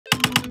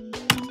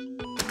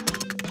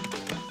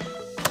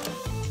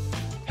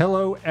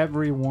Hello,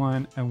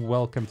 everyone, and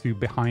welcome to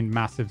Behind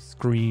Massive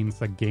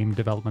Screens, a game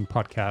development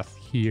podcast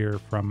here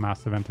from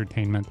Massive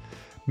Entertainment.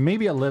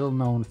 Maybe a little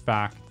known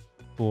fact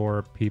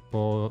for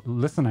people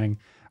listening.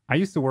 I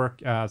used to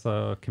work as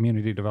a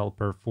community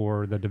developer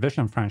for the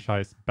Division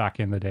franchise back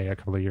in the day, a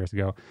couple of years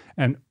ago,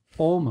 and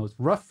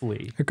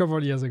roughly a couple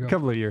of years ago.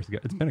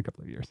 It's been a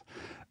couple of years.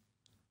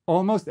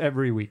 Almost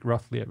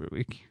roughly every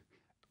week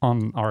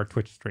on our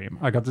Twitch stream,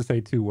 I got to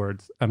say two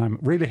words, and I'm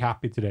really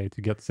happy today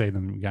to get to say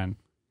them again.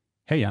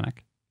 Hey, Yannick.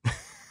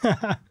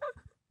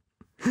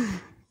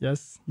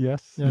 Yes.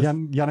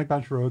 Yannick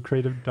Banchereau,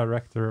 Creative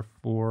Director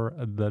for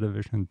The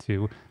Division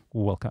 2.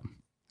 Welcome.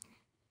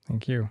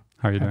 Thank you.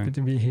 How are you Happy doing?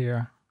 to be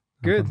here.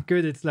 Good.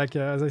 It's like,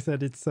 as I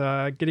said, it's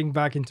getting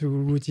back into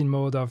routine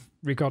mode of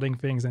recording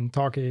things and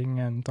talking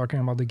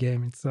about the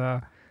game. It's,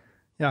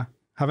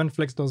 haven't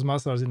flexed those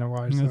muscles in a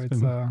while. So it's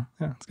going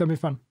to be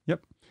fun.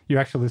 Yep. You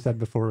actually said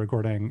before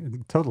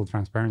recording, total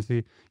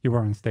transparency, you were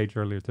on stage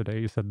earlier today.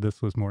 You said this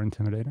was more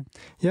intimidating.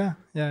 Yeah,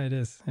 it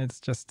is.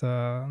 It's just,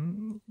 I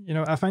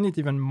find it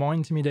even more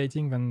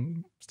intimidating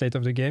than State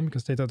of the Game,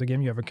 because State of the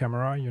Game, you have a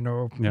camera, you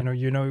know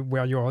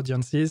where your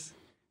audience is.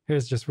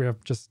 Here's just, we're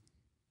just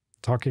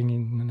talking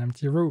in an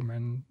empty room,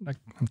 and like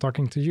I'm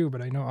talking to you,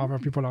 but I know other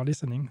people are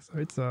listening. So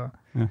it's, I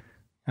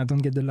don't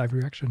get the live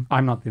reaction.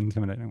 I'm not the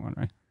intimidating one,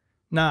 right?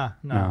 No.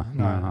 No.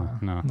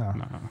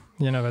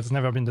 That's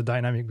never been the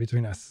dynamic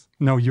between us.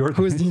 No,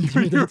 who's the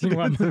intimidating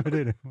one?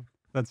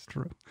 That's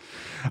true.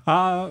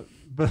 But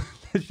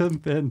let's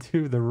jump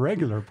into the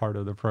regular part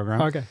of the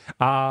program. Okay.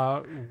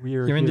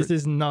 This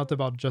is not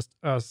about just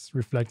us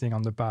reflecting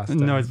on the past.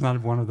 No, it's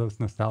not one of those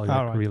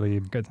nostalgic, really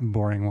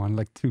boring one.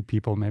 Like two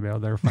people maybe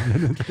out there find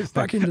it interesting.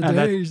 Back in the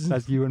days.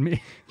 That's you and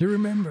me. You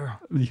remember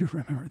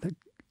that.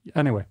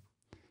 Anyway,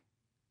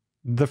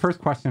 the first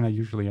question I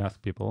usually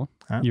ask people,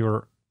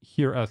 you're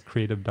here as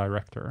creative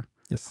director.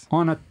 Yes.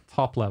 On a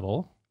top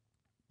level,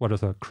 what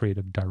does a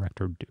creative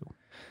director do?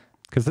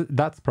 Because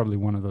that's probably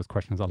one of those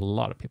questions a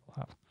lot of people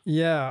have.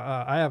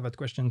 Yeah, I have that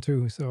question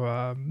too. So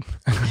I'll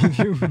give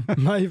you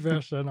my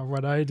version of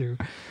what I do.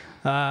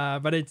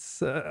 But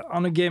it's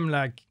on a game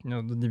like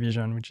The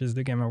Division, which is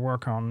the game I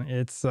work on.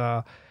 It's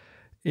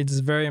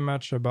very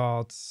much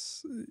about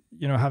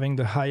having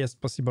the highest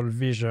possible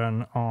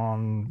vision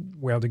on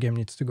where the game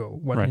needs to go,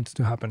 what needs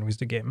to happen with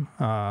the game.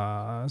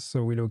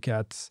 So we look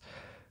at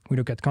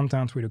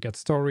content, we look at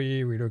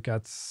story, we look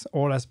at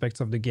all aspects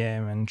of the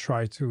game, and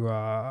try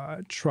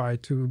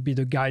to be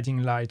the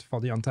guiding light for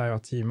the entire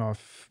team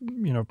of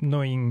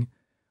knowing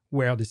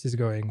where this is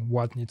going,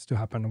 what needs to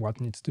happen,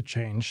 what needs to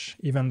change.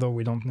 Even though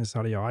I don't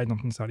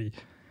necessarily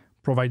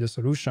provide the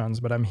solutions,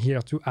 but I'm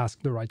here to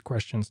ask the right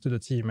questions to the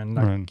team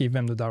and give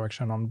them the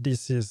direction on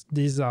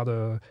these are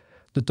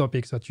the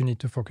topics that you need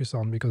to focus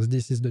on, because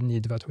this is the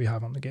need that we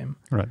have on the game.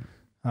 Right.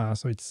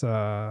 So it's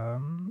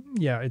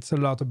it's a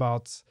lot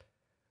about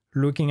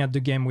looking at the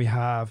game we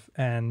have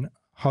and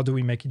how do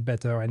we make it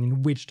better, and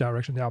in which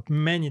direction. There are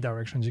many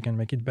directions you can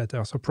make it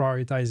better. So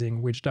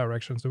prioritizing which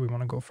directions do we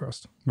want to go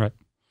first. Right.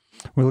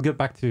 We'll get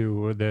back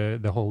to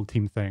the whole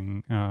team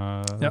thing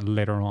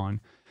later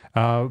on.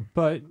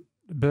 But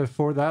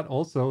before that,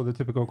 also the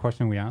typical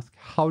question we ask: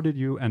 how did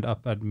you end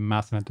up at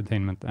Massive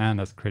Entertainment and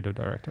as creative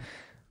director?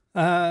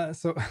 I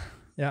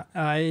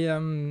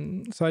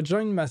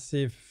joined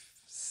Massive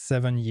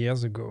 7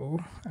 years ago.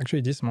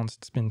 Actually, this month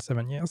it's been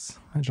 7 years.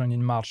 I joined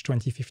in March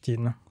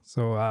 2015.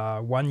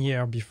 So 1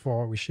 year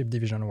before we shipped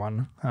Division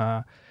 1.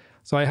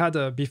 So I had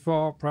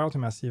prior to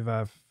Massive,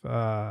 I've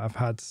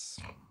had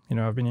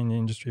I've been in the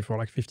industry for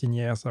like 15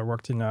 years. I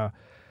worked in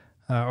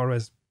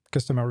always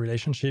customer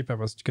relationship. I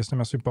was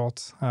customer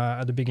support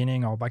at the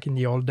beginning, or back in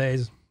the old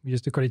days. We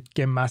used to call it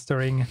game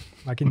mastering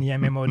back in the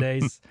MMO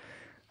days.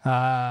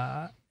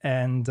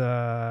 And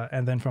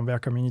then from there,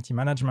 community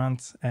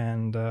management.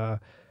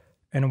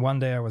 And one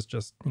day I was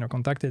just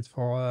contacted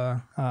for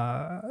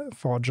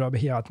a job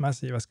here at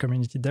Massive as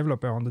community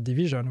developer on The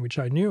Division, which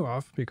I knew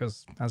of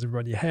because, as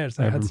everybody else,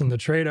 I had seen the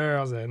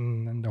trailers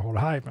and the whole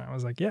hype. And I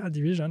was like, yeah,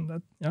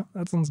 Division,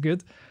 that sounds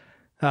good.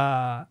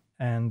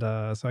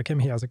 So I came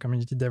here as a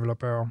community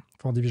developer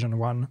for Division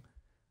 1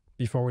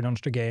 before we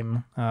launched the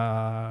game.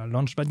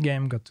 Launched that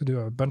game, got to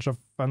do a bunch of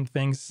fun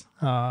things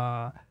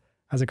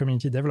as a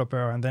community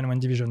developer. And then when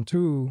Division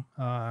 2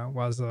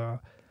 was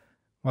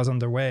on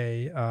the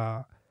way,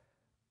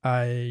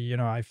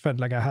 I felt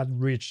like I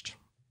had reached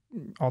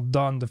or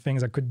done the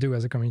things I could do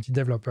as a community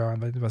developer,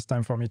 and it was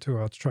time for me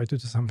to try to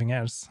do something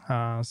else.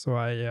 So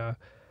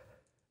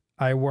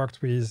I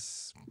worked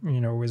with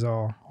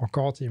our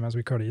core team, as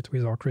we call it,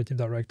 with our creative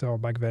director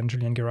back then,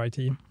 Julian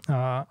Geraghty,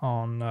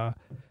 on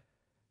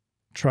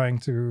trying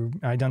to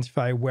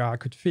identify where I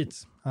could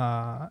fit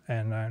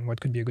and what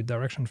could be a good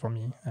direction for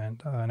me.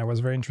 And I was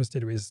very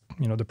interested with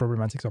the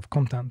problematics of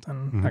content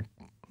and like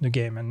the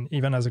game. And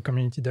even as a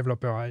community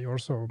developer, I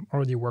also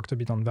already worked a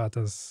bit on that,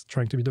 as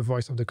trying to be the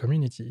voice of the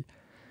community.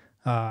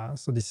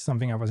 So this is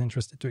something I was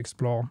interested to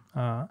explore.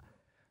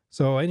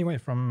 So anyway,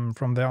 from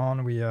there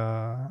on,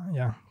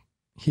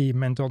 he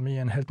mentored me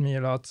and helped me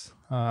a lot.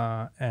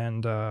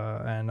 And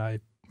I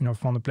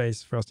found a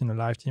place first in the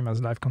live team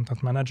as live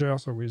content manager.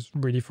 So we're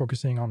really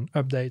focusing on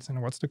updates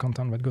and what's the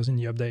content that goes in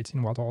the updates,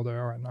 in what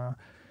order, and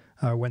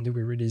when do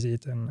we release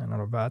it, and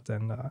all of that.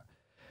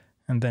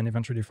 And then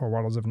eventually for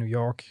Warlords of New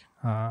York,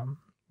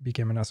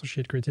 became an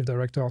associate creative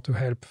director to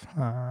help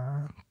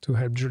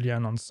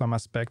Julian on some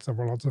aspects of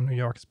Warlords of New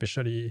York,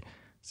 especially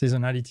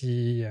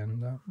seasonality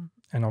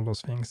and all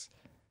those things.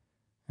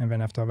 And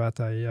then after that,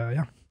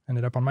 I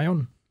ended up on my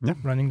own. Yeah.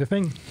 Running the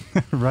thing.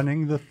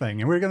 Running the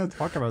thing. And we're going to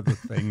talk about the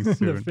thing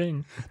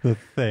soon. The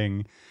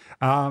thing.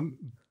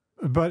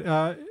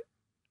 But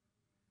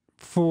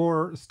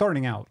for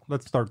starting out,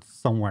 let's start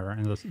somewhere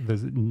in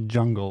this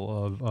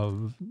jungle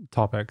of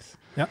topics.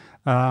 Yeah.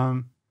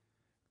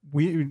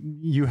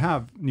 You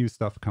have new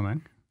stuff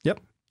coming.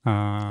 Yep.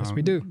 Yes,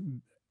 we do.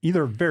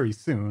 Either very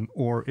soon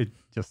or it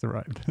just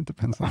arrived. It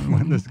depends on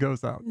when this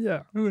goes out.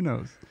 Yeah. Who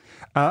knows?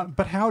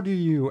 But how do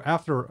you,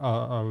 after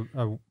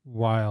a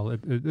while,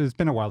 it's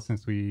been a while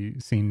since we've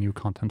seen new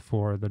content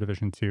for The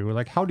Division 2.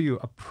 Like, how do you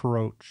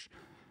approach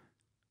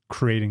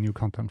creating new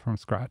content from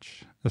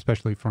scratch,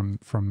 especially from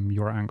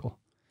your angle?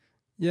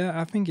 Yeah,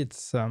 I think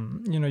it's,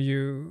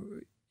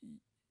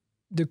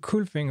 the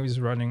cool thing with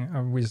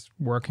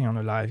working on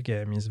a live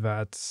game is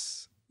that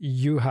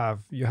you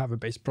have a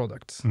base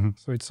product. Mm-hmm.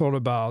 So it's all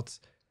about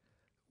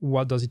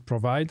what does it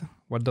provide,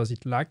 what does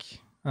it lack,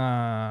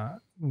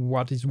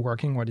 what is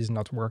working, what is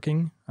not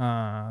working.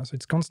 So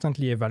it's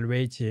constantly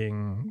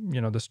evaluating,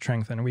 the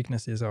strengths and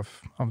weaknesses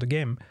of the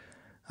game,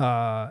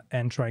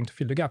 and trying to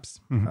fill the gaps.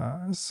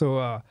 Mm-hmm.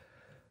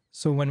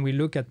 So when we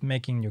look at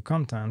making new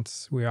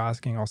content, we are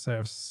asking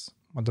ourselves,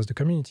 what does the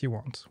community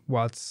want?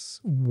 What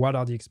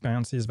are the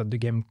experiences that the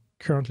game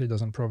currently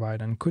doesn't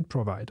provide and could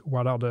provide?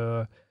 What are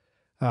the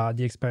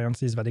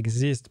experiences that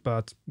exist,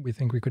 but we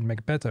think we could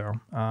make better?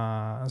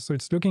 So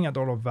it's looking at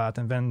all of that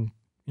and then,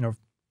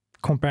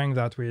 comparing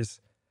that with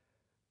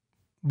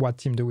what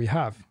team do we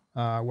have?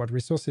 What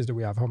resources do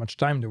we have? How much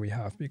time do we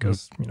have?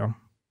 Because, if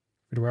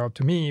it were up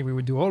to me, we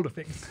would do all the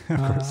things. Of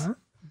course.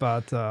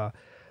 But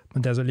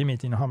there's a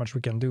limit in how much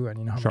we can do and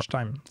in how much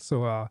time.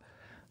 So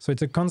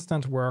it's a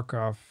constant work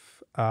of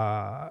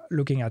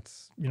looking at,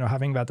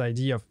 having that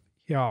idea of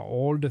here are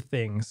all the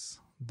things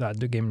that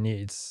the game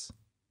needs,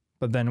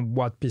 but then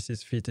what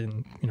pieces fit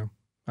in,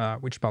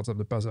 which parts of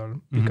the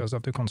puzzle because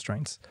of the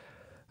constraints.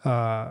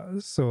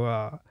 And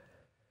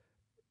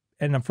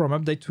from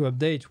update to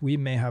update, we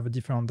may have a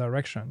different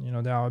direction.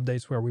 There are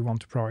updates where we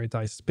want to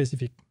prioritize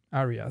specific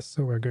areas.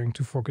 So we're going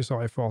to focus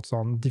our efforts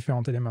on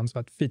different elements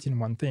that fit in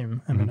one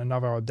theme. And then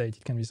another update,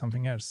 it can be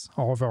something else,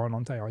 or over an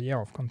entire year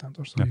of content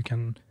or so. Yeah. You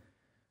can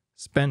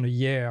spend a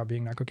year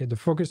being like, okay, the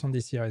focus on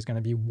this year is going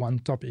to be one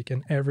topic,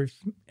 and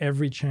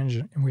every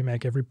change we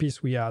make, every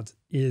piece we add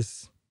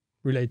is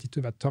related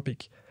to that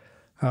topic.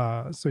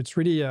 So it's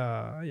really,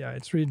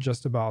 it's really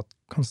just about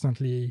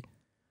constantly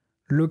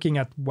looking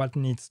at what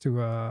needs to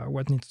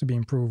be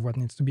improved, what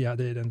needs to be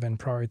added, and then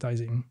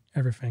prioritizing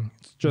everything.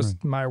 It's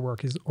just my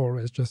work is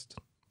always just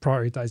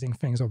prioritizing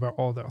things over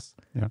others.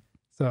 Yeah.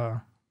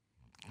 So,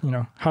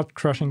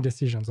 heart-crushing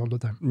decisions all the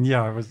time.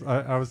 Yeah,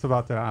 I was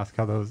about to ask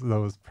how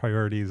those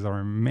priorities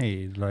are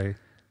made. Like,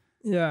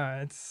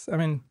 yeah,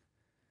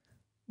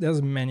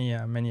 there's many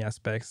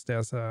aspects.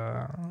 There's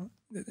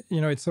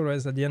it's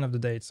always at the end of the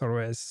day, it's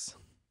always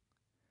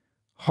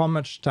how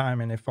much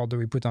time and effort do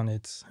we put on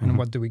it, and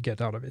what do we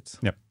get out of it?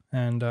 Yep.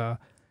 And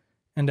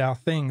there are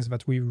things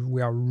that we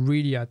are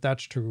really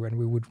attached to and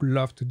we would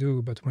love to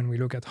do, but when we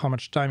look at how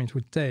much time it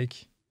would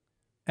take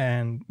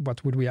and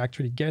what would we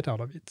actually get out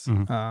of it,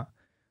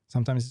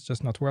 sometimes it's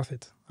just not worth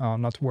it,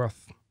 not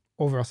worth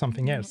over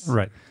something else.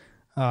 Right.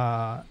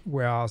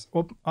 Whereas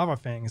other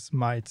things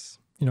might,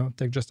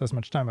 take just as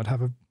much time but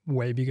have a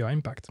way bigger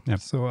impact. Yep.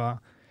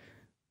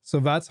 So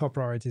that's how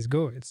priorities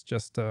go. It's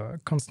just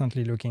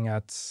constantly looking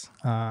at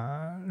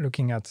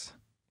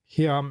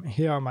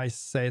here's my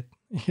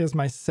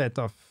set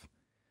of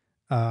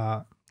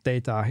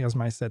data, here's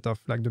my set of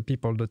like the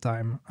people, the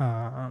time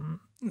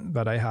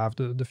that I have,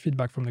 the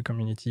feedback from the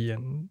community,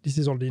 and this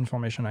is all the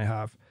information I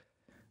have.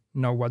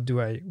 Now what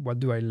do I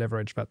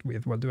leverage that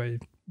with? What do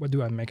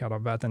I make out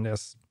of that? And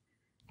there's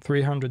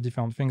 300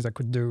 different things I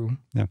could do.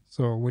 Yeah.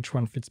 So which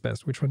one fits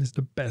best? Which one is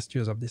the best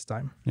use of this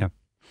time? Yeah.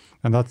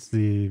 And that's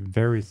the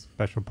very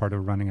special part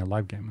of running a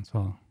live game as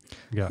well,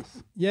 I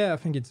guess. Yeah, I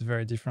think it's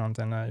very different.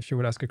 And if you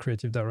would ask a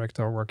creative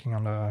director working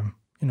on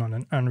on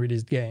an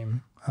unreleased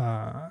game,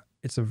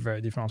 it's a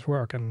very different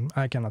work. And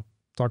I cannot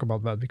talk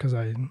about that because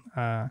I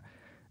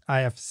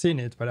have seen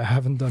it, but I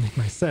haven't done it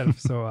myself.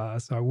 So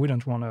I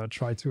wouldn't want to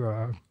try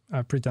to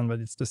pretend that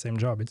it's the same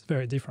job. It's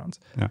very different.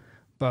 Yeah.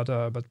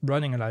 But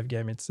running a live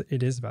game,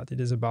 it is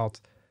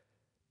about,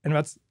 and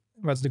that's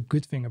the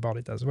good thing about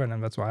it as well,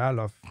 and that's why I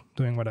love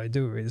doing what I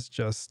do. Is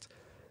just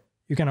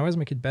you can always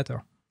make it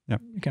better. Yeah,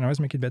 you can always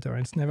make it better.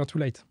 It's never too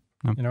late.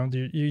 No.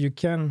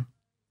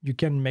 You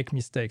can make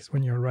mistakes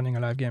when you're running a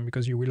live game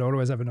because you will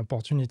always have an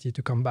opportunity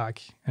to come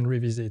back and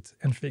revisit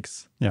and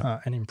fix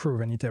and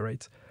improve and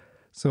iterate.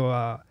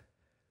 So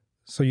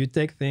you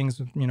take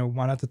things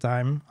one at a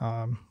time,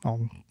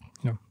 or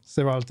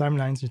several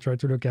timelines. You try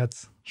to look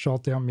at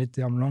short term, mid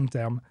term, long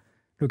term,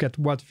 look at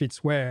what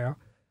fits where,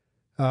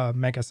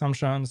 make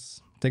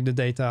assumptions, take the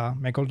data,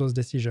 make all those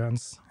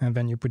decisions, and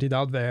then you put it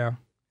out there.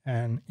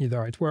 And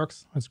either it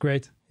works, that's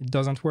great. It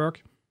doesn't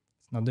work,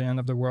 it's not the end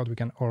of the world. We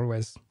can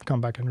always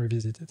come back and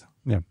revisit it.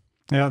 Yeah.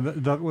 Yeah,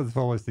 that was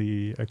always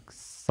the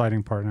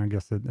exciting part. And I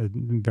guess it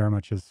very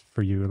much is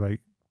for you. Like,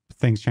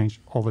 things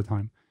change all the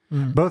time.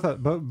 Both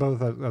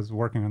as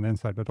working on the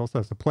inside, but also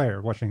as a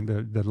player, watching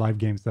the live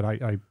games that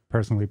I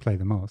personally play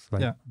the most.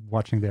 Like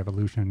watching the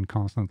evolution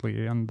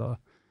constantly and the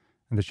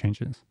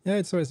changes. Yeah,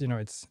 it's always,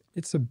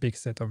 it's a big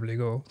set of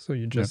Lego. So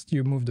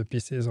you move the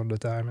pieces all the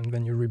time, and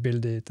then you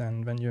rebuild it,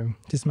 and then you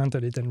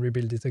dismantle it and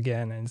rebuild it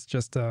again. And it's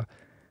just,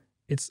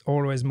 it's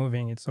always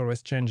moving, it's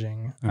always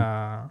changing.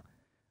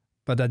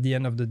 But at the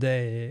end of the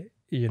day,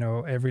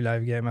 every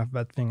live game have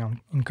that thing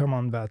in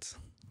common, that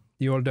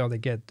the older they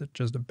get,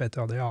 just the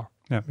better they are.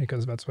 Yeah.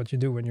 Because that's what you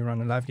do when you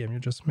run a live game. You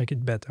just make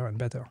it better and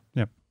better.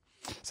 Yeah.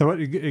 So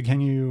can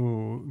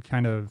you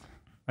kind of,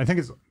 I think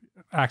it's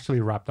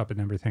actually wrapped up in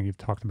everything you've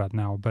talked about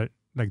now, but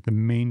like the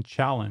main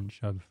challenge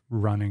of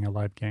running a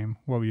live game,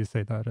 what would you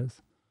say that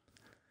is?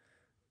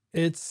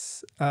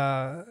 It's,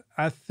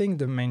 I think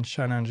the main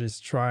challenge is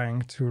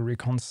trying to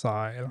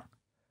reconcile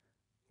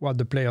what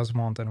the players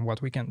want and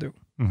what we can do.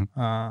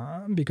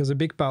 Because a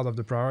big part of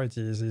the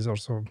priorities is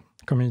also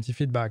community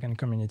feedback and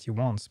community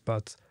wants,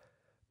 but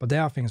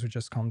there are things we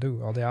just can't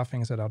do, or there are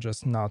things that are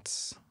just not,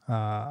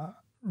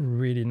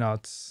 really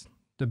not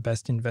the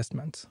best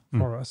investment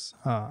for us.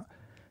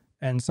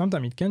 And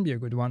sometimes it can be a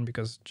good one,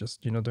 because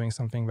just, doing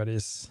something that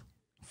is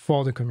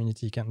for the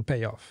community can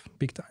pay off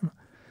big time.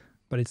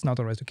 But it's not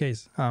always the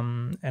case.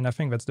 And I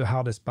think that's the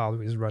hardest part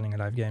with running a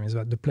live game, is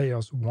that the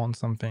players want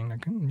something.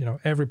 Like,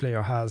 every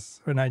player has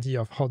an idea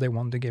of how they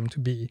want the game to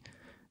be.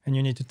 And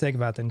you need to take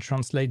that and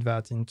translate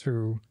that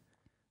into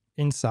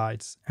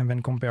insights, and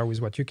then compare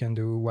with what you can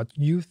do, what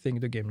you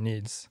think the game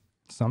needs.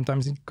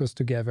 Sometimes it goes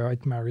together,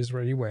 it marries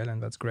really well,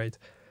 and that's great.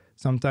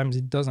 Sometimes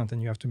it doesn't,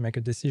 and you have to make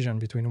a decision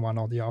between one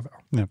or the other.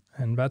 Yeah.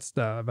 And that's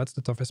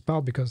the toughest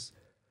part, because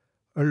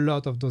a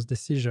lot of those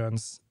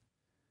decisions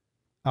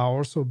are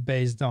also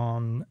based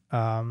on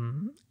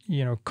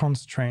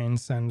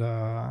constraints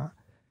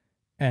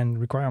and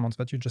requirements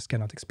that you just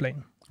cannot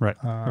explain. Right.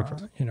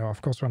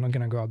 Of course, we're not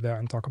going to go out there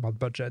and talk about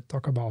budget,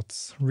 talk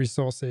about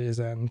resources,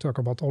 and talk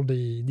about all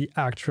the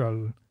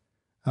actual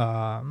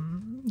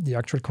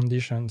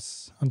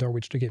conditions under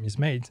which the game is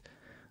made,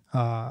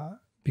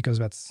 because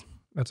that's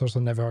also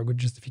never a good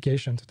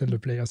justification to tell the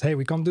players, hey,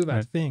 we can't do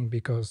that thing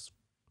because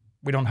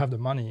we don't have the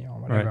money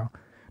or whatever. Right.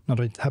 Not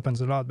that it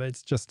happens a lot, but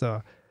it's just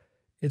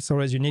it's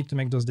always unique to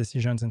make those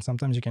decisions, and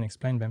sometimes you can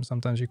explain them,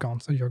 sometimes you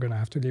can't. So you're going to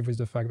have to live with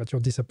the fact that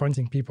you're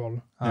disappointing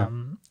people,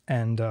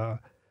 and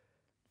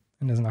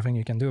there's nothing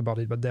you can do about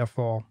it. But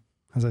therefore,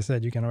 as I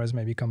said, you can always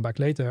maybe come back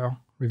later,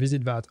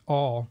 revisit that,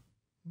 or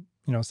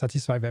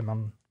satisfy them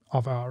on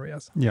other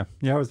areas. Yeah,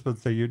 I was about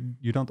to say,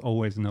 you don't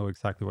always know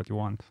exactly what you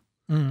want,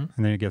 and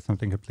then you get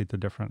something completely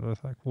different.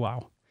 It's like,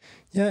 wow.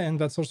 Yeah, and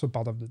that's also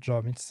part of the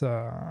job. It's,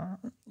 I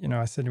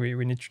said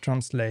we need to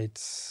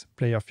translate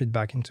player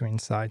feedback into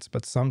insights,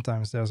 but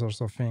sometimes there's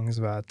also things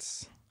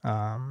that,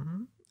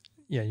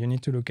 you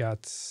need to look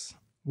at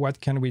what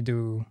can we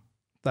do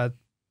that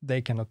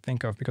they cannot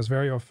think of. Because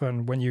very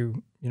often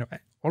when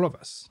all of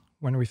us,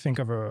 when we think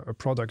of a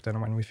product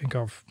and when we think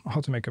of how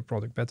to make a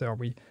product better,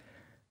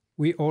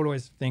 we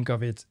always think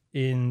of it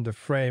in the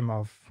frame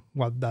of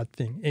what that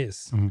thing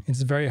is.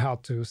 It's very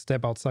hard to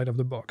step outside of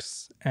the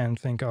box and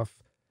think of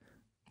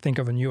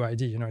a new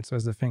idea. It's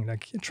always the thing,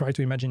 like, try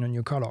to imagine a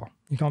new color.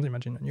 You can't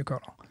imagine a new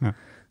color.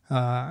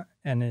 Yeah.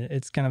 And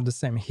it's kind of the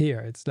same here.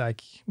 It's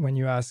like when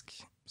you ask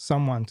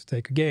someone to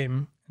take a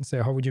game and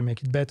say, how would you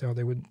make it better?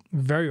 They would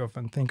very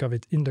often think of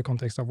it in the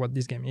context of what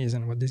this game is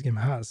and what this game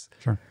has.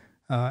 Sure.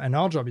 And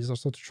our job is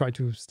also to try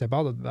to step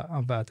out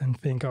of that and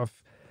think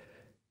of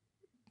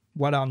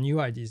what are new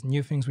ideas,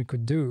 new things we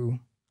could do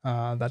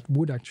that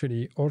would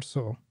actually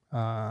also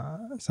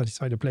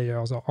satisfy the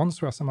players or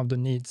answer some of the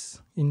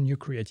needs in new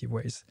creative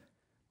ways.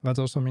 That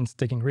also means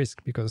taking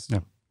risk, because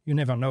you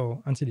never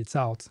know until it's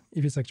out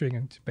if it's actually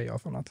going to pay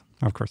off or not.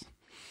 Of course.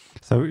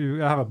 So you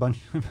have a bunch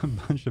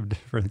of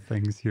different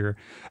things here.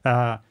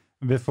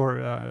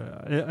 Before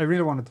I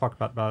really want to talk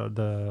about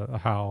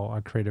how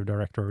a creative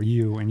director, or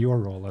you and your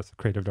role as a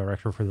creative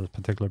director for this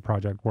particular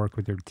project, work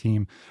with your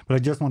team. But I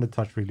just want to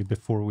touch really,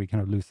 before we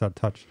kind of lose that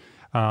touch,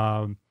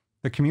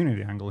 the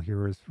community angle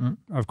here is,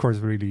 of course,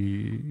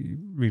 really,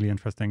 really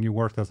interesting. You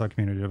worked as a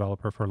community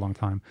developer for a long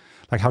time.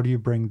 Like, how do you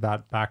bring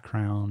that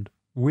background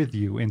with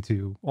you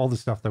into all the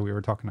stuff that we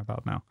were talking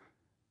about now?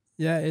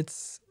 Yeah,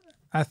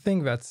 I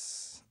think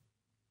that's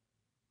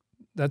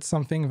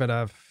something that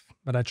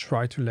I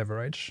try to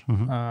leverage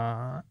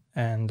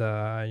and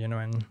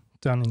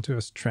turn into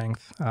a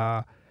strength.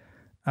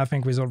 I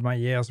think with all my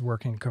years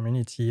working in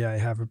community, I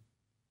have a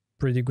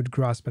pretty good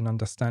grasp and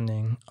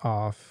understanding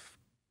of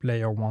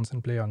player wants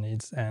and player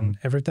needs. And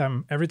every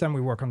time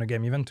we work on a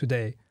game, even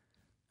today,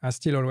 I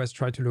still always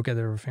try to look at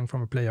everything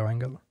from a player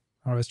angle.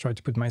 I always try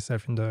to put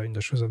myself in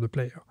the shoes of the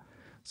player.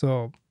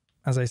 So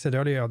as I said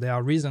earlier, there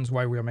are reasons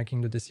why we are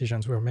making the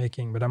decisions we're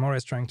making, but I'm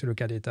always trying to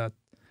look at it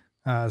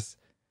as,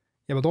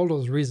 but all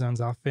those reasons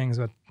are things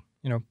that,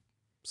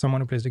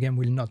 someone who plays the game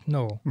will not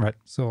know. Right.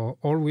 So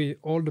all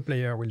the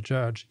player will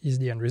judge is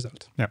the end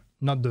result,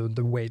 not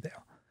the way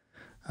there.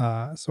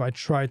 So I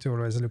try to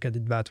always look at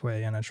it that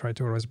way, and I try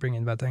to always bring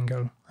in that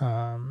angle.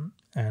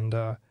 And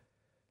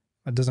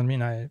that doesn't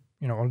mean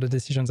all the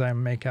decisions I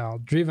make are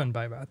driven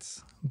by that,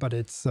 but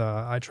it's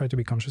I try to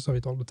be conscious of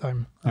it all the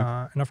time.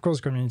 And of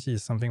course, community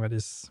is something that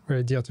is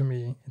very dear to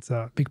me. It's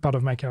a big part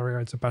of my career.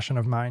 It's a passion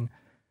of mine.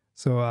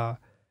 So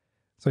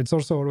it's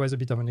also always a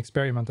bit of an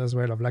experiment as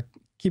well, of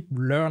keep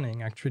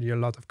learning actually a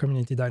lot of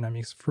community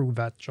dynamics through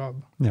that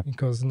job.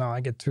 Because now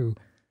I get to,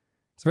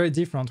 it's very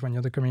different when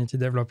you're the community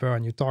developer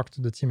and you talk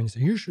to the team and you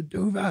say, you should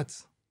do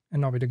that.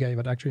 And not be the guy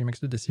that actually makes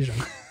the decision.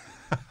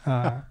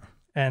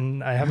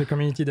 And I have a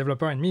community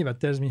developer in me that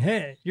tells me,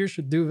 hey, you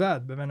should do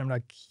that. But then I'm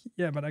like,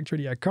 yeah, but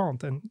actually I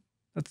can't. And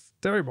that's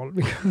terrible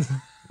because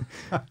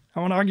I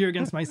want to argue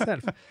against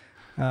myself.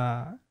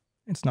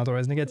 It's not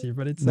always negative,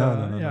 but it's,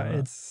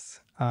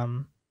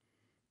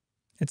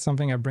 it's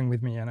something I bring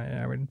with me, and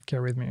I will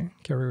carry with me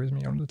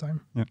all the time.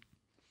 Yeah.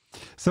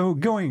 So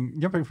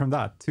jumping from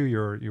that to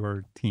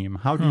your team,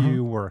 how do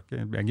you work?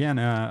 Again,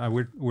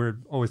 we're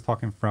always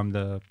talking from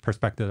the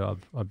perspective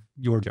of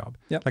your job.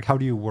 Yep. Like, how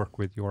do you work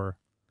with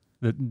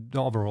the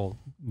overall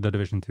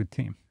Division 2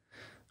 team?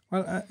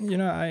 Well,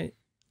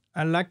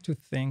 I like to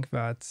think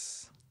that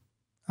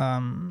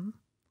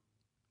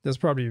there's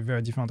probably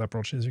very different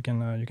approaches you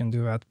can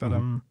do that, but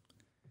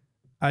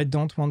I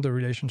don't want the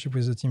relationship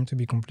with the team to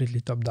be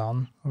completely top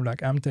down.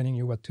 I'm telling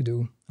you what to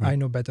do. I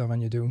know better than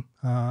you do.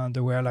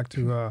 The way I like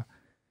to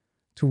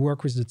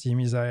work with the team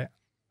is I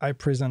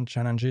present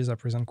challenges, I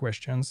present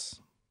questions,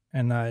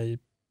 and I,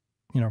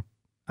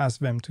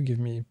 ask them to give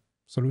me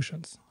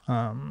solutions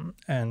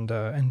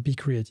and be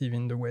creative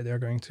in the way they're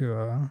going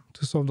to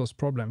solve those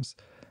problems.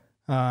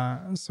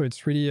 So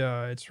it's really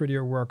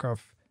a work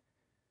of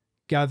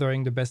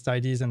gathering the best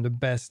ideas and the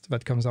best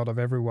that comes out of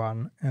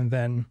everyone, and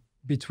then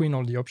between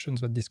all the options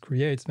that this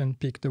creates, then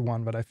pick the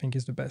one that I think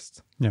is the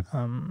best. Yeah.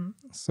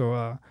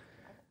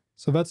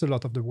 So that's a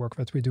lot of the work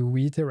that we do.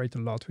 We iterate a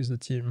lot with the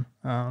team.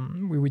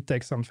 We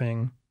take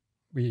something,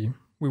 we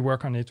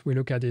work on it, we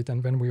look at it,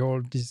 and then we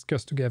all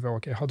discuss together.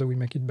 Okay, how do we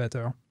make it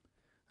better?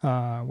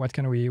 What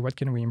can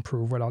we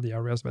improve? What are the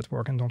areas that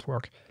work and don't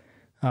work?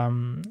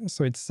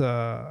 So it's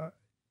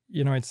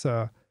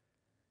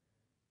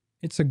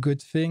it's a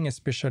good thing,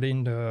 especially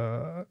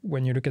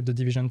when you look at the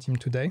division team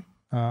today,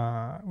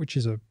 which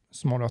is a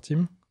smaller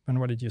team than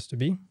what it used to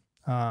be.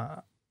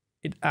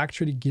 It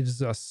actually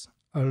gives us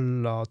a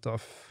lot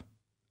of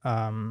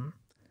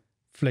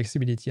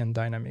flexibility and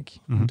dynamic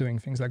in doing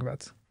things like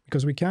that,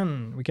 because we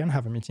can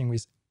have a meeting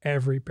with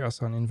every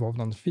person involved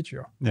on the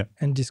feature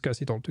and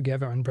discuss it all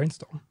together and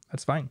brainstorm.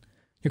 That's fine.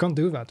 You can't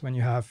do that when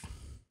you have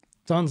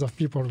tons of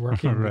people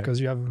working right. because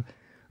you have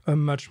a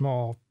much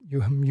more,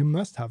 you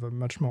must have a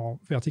much more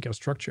vertical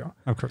structure.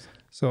 Of course.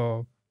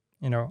 So,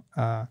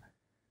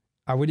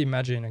 I would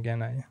imagine,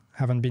 again, I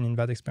haven't been in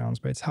that experience,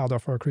 but it's harder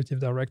for a creative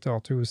director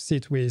to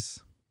sit with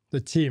the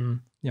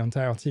team, the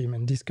entire team,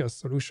 and discuss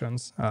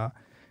solutions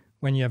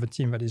when you have a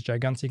team that is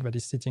gigantic, that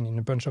is sitting in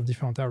a bunch of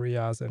different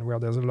areas and where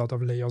there's a lot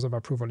of layers of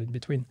approval in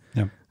between.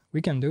 Yeah.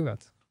 We can do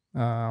that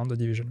on the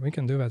division. We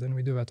can do that, and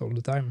we do that all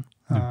the time.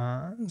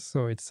 Yeah.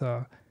 So it's,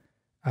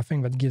 I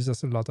think that gives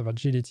us a lot of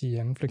agility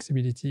and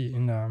flexibility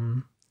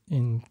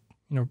in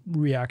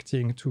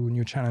reacting to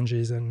new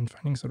challenges and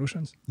finding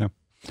solutions. Yeah,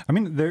 I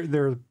mean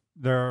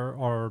there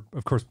are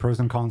of course pros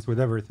and cons with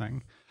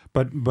everything,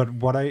 but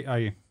what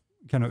I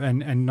kind of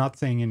and not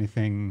saying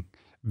anything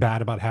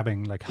bad about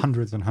having like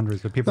hundreds and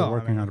hundreds of people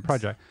working on a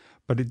project,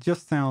 but it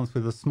just sounds,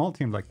 with a small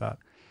team like that,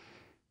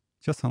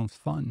 just sounds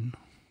fun.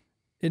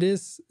 It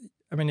is.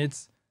 I mean,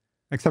 it's.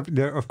 Except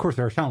of course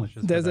there are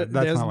challenges. There's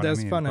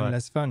fun and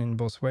less fun in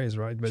both ways,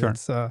 right? But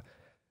sure.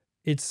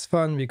 It's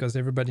fun because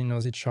everybody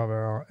knows each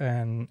other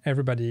and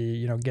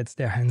everybody, gets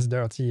their hands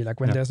dirty. Like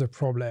when there's a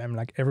problem,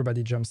 like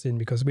everybody jumps in,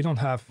 because we don't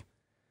have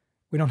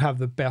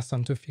the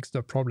person to fix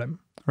the problem.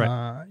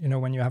 Right.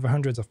 When you have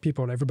hundreds of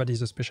people,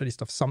 everybody's a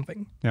specialist of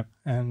something. Yeah.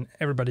 And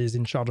everybody is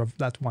in charge of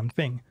that one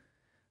thing.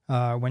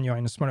 When you're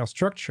in a smaller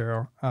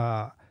structure,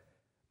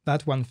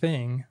 that one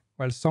thing,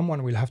 well,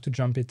 someone will have to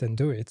jump it and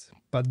do it,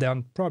 but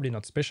they're probably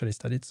not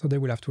specialists at it, so they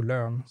will have to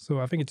learn. So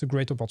I think it's a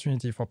great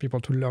opportunity for people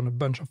to learn a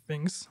bunch of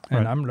things,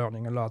 and I'm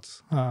learning a lot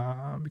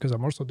because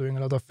I'm also doing a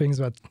lot of things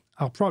that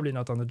are probably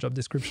not on the job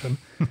description,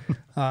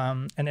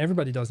 and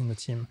everybody does in the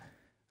team,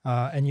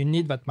 and you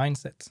need that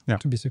mindset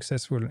to be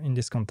successful in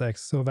this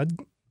context. So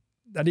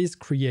that is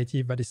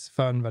creative, that is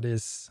fun, that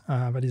is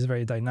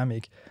very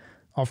dynamic.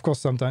 Of course,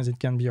 sometimes it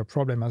can be a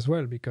problem as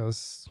well,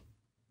 because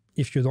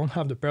if you don't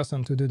have the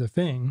person to do the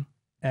thing,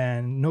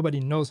 and nobody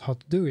knows how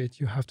to do it,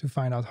 you have to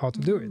find out how to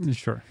do it.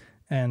 Sure.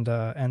 And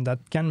that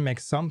can make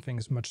some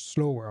things much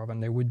slower than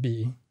they would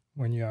be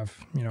when you have,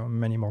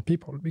 many more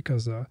people,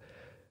 because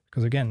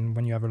because again,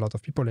 when you have a lot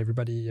of people,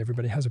 everybody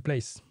has a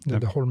place.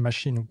 The whole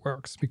machine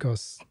works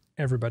because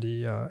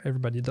everybody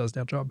does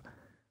their job.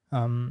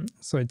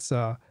 So it's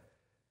a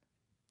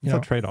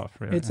trade-off,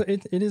 really.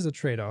 It is a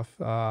trade-off,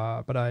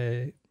 but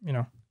I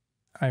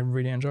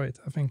really enjoy it.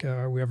 I think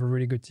we have a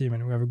really good team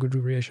and we have a good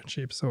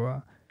relationship.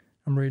 So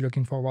I'm really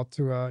looking forward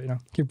to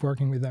keep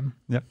working with them.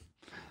 Yep.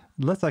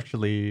 Let's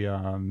actually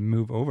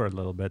move over a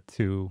little bit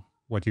to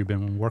what you've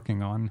been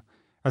working on.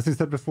 As you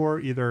said before,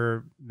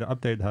 either the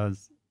update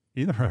has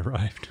either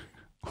arrived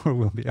or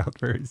will be out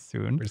very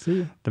soon. We'll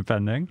see.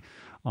 Depending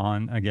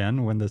on,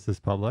 again, when this is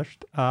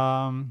published.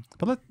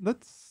 But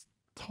let's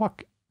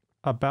talk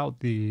about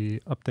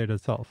the update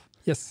itself.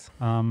 Yes.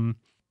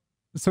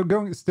 So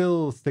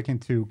still sticking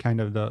to kind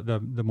of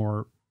the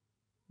more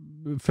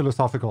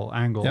philosophical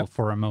angle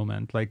for a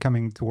moment, like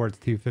coming towards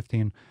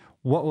TU15,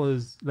 what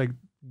was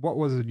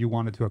it you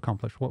wanted to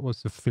accomplish? What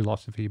was the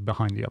philosophy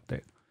behind the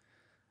update?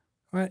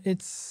 Well,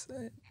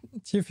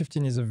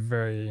 TU15 is a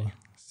very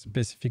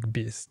specific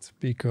beast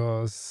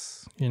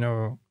because,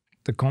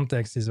 the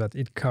context is that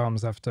it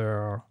comes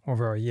after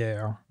over a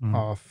year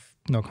of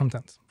no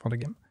content for the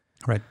game.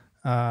 Right.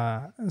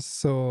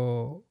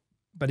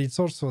 But it's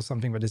also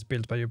something that is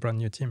built by a brand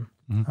new team.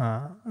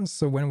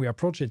 So when we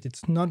approach it,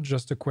 it's not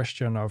just a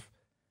question of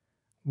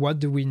what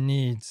do we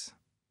need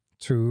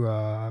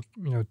to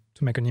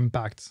make an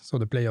impact so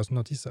the players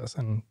notice us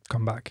and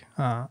come back.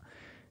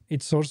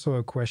 It's also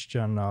a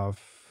question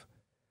of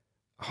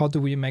how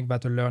do we make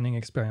that a learning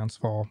experience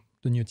for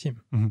the new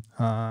team,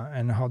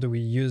 and how do we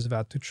use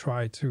that to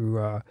try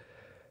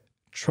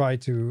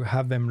to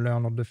have them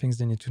learn all the things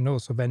they need to know,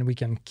 so then we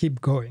can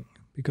keep going.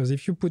 Because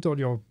if you put all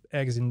your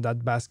eggs in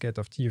that basket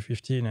of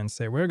TU15 and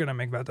say, we're going to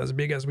make that as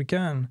big as we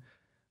can,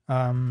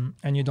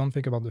 and you don't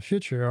think about the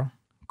future,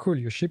 cool,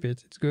 you ship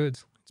it, it's good,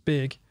 it's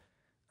big.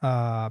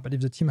 But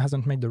if the team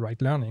hasn't made the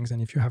right learnings and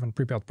if you haven't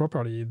prepared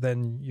properly,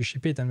 then you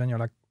ship it and then you're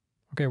like,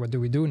 okay, what do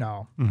we do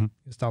now? You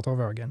start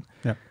over again.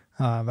 Yeah.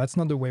 That's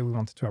not the way we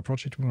wanted to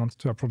approach it. We wanted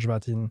to approach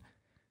that in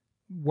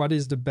what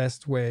is the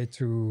best way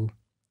to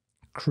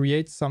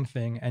create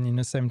something and in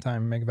the same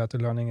time make that a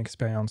learning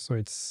experience. So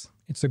it's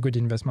a good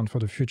investment for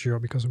the future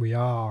because we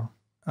are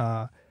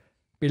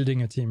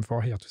building a team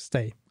for here to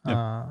stay,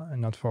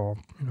 and not for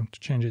to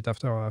change it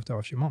after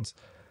a few months.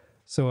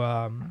 So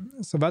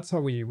that's how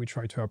we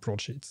try to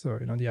approach it. So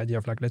the idea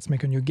of let's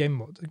make a new game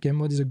mode. Game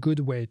mode is a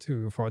good way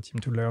for a team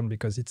to learn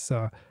because it's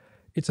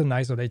an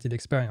isolated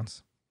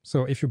experience.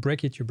 So if you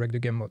break it, you break the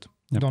game mode.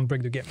 You don't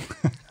break the game.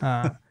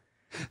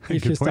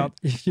 If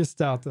you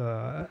start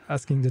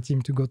asking the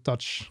team to go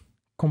touch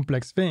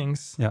complex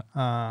things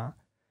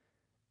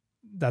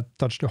that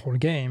touch the whole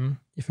game,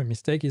 if a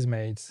mistake is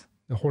made,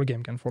 the whole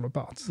game can fall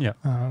apart.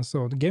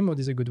 So the game mode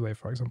is a good way,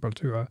 for example,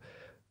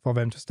 for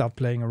them to start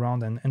playing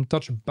around and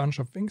touch a bunch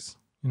of things.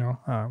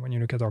 When you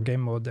look at our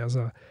game mode,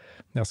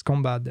 there's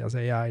combat, there's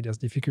AI, there's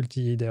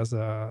difficulty, there's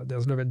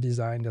level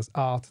design, there's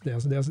art,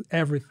 there's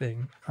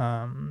everything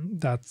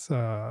that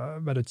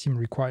a team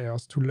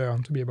requires to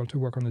learn to be able to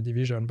work on the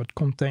division, but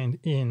contained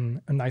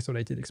in an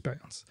isolated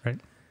experience. Right.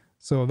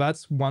 So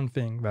that's one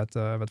thing that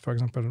for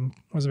example,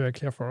 was very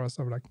clear for us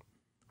of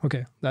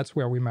okay, that's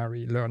where we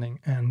marry learning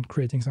and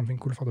creating something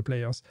cool for the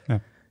players. Yeah.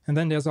 And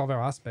then there's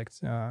other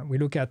aspects. We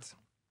look at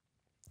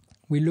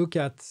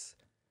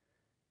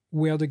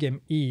where the game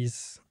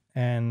is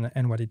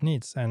and what it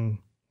needs. And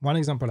one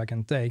example I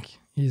can take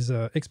is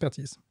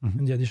expertise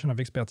and the addition of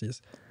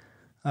expertise.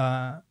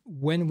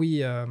 When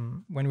we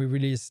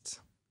released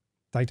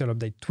Title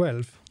Update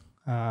 12,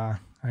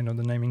 I know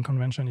the naming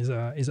convention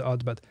is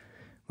odd, but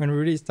when we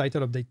released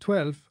Title Update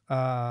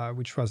 12,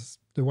 which was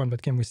the one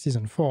that came with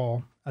Season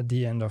 4 at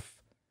the end of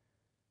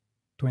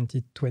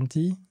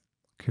 2020.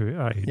 Okay,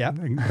 I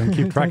don't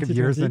keep track of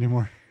years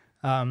anymore.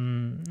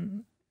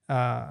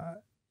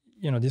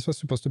 This was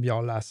supposed to be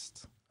our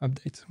last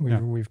update.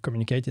 We've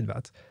communicated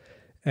that.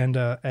 And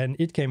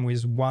it came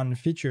with one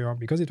feature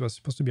because it was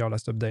supposed to be our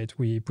last update.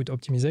 We put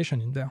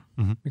optimization in there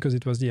because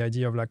it was the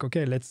idea of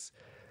okay, let's,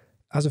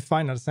 as a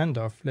final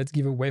send-off, let's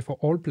give a way for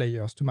all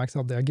players to max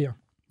out their gear.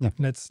 Yeah.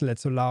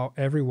 Let's allow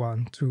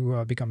everyone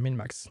to become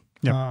min-max.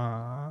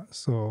 Yeah.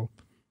 So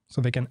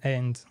they can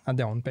end at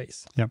their own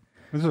pace. Yeah.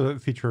 This was a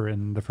feature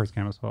in the first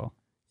game as well.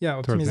 Yeah,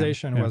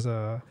 optimization was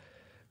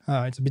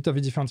it's a bit of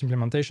a different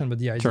implementation, but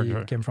the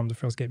idea came from the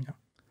first game. Yeah.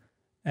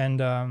 And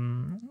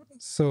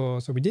so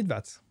we did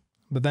that.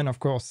 But then, of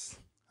course,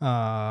 we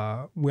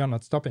are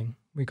not stopping.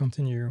 We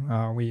continue.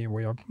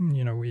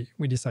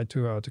 We decide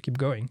to keep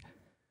going.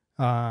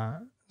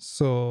 But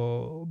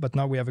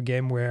now we have a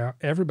game where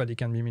everybody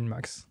can be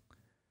min-max.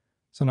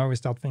 So now we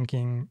start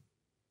thinking,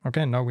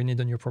 okay, now we need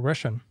a new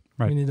progression.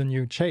 Right. We need a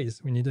new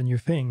chase. We need a new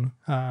thing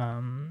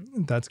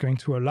that's going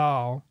to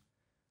allow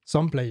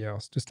some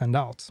players to stand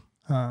out.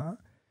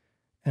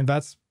 And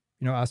that's,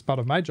 as part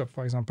of my job,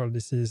 for example,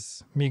 this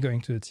is me going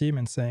to the team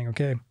and saying,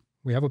 okay,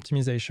 we have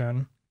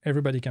optimization.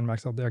 Everybody can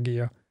max out their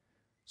gear.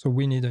 So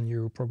we need a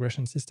new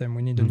progression system.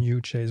 We need a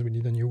new chase. We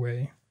need a new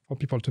way for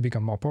people to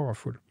become more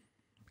powerful.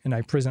 And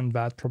I present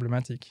that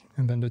problematic,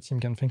 and then the team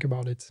can think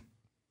about it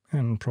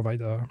and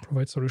provide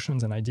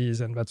solutions and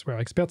ideas. And that's where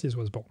expertise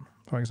was born,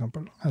 for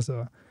example, as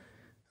a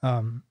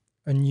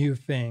new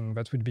thing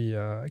that would be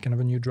kind of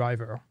a new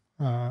driver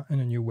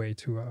and a new way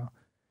for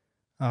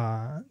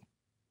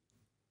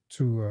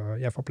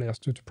players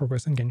to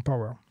progress and gain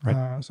power.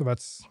 Right. So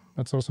that's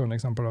also an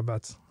example of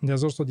that. And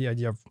there's also the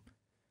idea of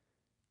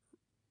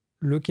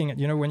looking at,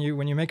 when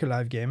you make a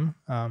live game,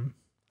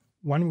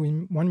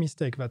 one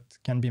mistake that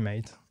can be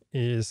made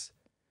is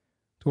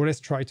to always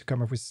try to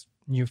come up with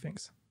new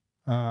things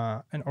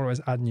and always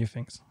add new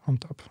things on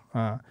top.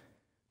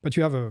 But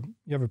you have a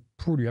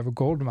pool, you have a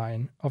gold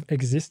mine of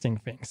existing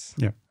things.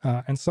 Yeah.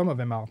 And some of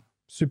them are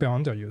super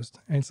underused.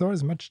 And it's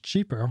always much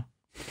cheaper,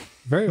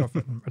 very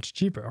often much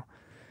cheaper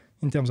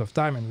in terms of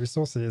time and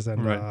resources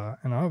and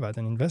all that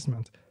and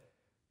investment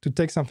to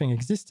take something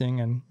existing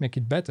and make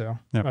it better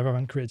rather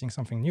than creating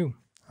something new.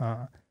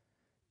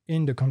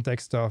 In the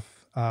context of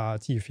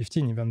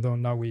TU15, even though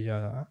now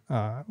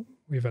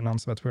we've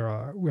announced that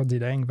we're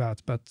delaying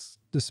that, but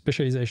the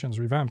specializations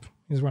revamp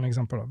is one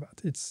example of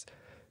that.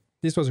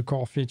 This was a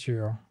core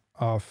feature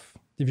of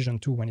Division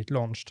 2 when it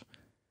launched,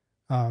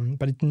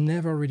 but it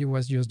never really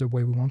was used the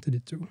way we wanted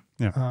it to.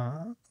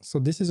 Yeah. So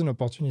this is an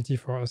opportunity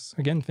for us,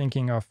 again,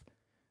 thinking of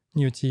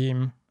new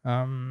team,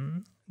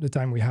 the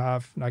time we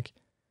have, like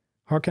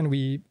how can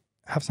we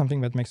have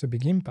something that makes a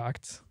big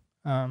impact,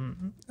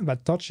 that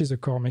touches a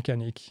core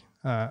mechanic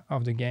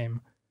of the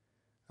game,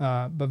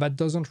 but that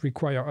doesn't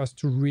require us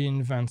to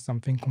reinvent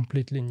something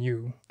completely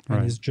new.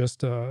 And it's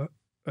just an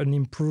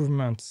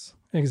improvement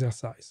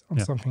exercise on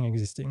something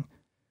existing.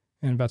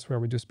 And that's where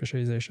we do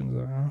specialization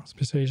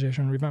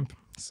revamp.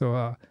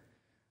 So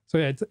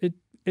yeah,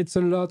 it's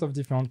a lot of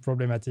different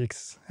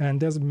problematics,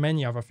 and there's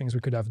many other things we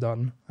could have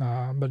done.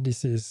 But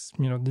these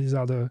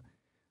are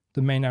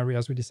the main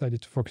areas we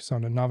decided to focus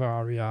on. Another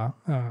area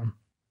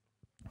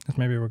that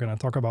maybe we're going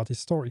to talk about is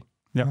story.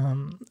 Yeah.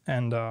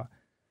 And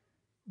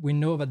we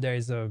know that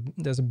there's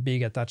a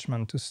big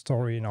attachment to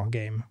story in our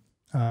game.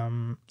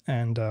 And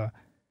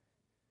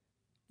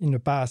in the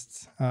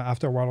past,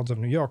 after Warlords of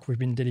New York, we've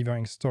been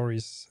delivering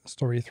story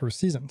through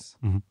seasons.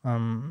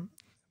 Mm-hmm.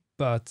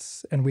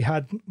 And we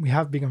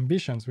have big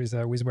ambitions with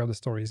where the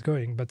story is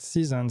going, but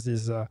seasons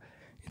is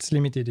it's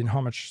limited in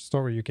how much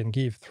story you can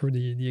give through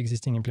the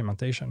existing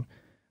implementation.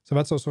 So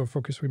that's also a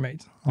focus we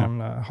made on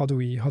how do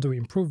we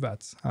improve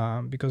that,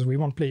 because we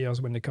want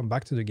players, when they come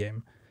back to the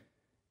game,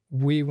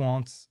 we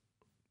want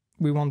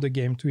the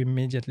game to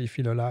immediately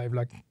feel alive,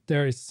 like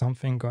there is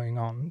something going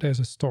on, there's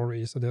a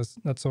story. So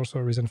that's also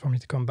a reason for me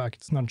to come back.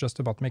 It's not just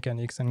about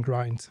mechanics and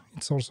grind.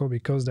 It's also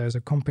because there's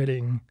a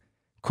compelling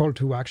call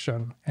to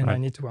action, and I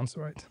need to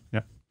answer it.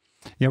 Yeah.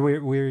 Yeah,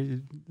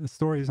 the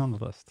story is on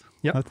the list.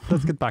 Yeah.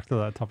 Let's get back to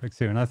that topic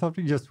soon. I thought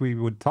we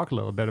would talk a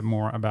little bit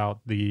more about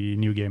the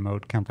new game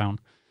mode Countdown.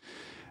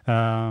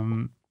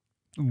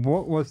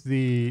 What's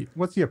the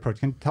approach?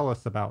 Can you tell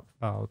us about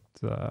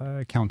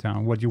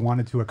Countdown, what you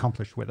wanted to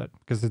accomplish with it?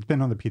 Because it's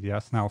been on the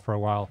PDS now for a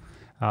while.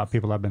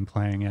 People have been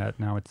playing it.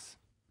 Now it's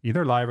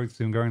either live or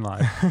soon going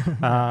live.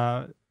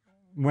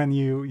 When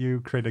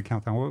you created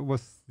Countdown, what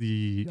was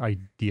the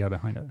idea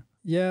behind it?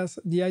 Yes,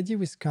 the idea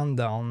with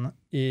Countdown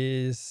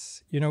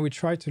is, we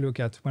try to look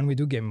at, when we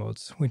do game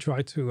modes, we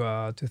try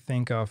to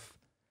think of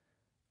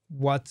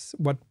what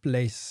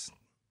place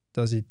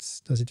does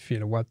it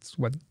feel, what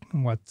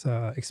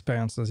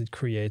experience does it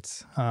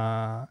create?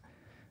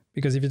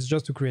 Because if it's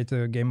just to create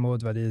a game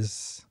mode that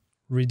is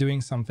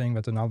redoing something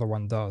that another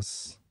one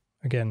does,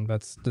 again,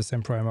 that's the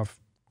same problem of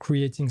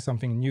creating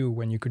something new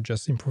when you could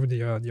just improve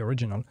the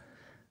original.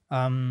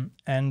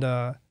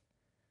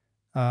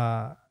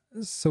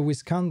 So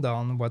with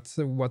Countdown,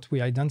 what we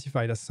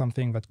identified as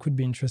something that could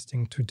be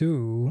interesting to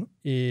do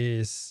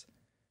is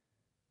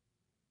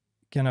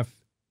kind of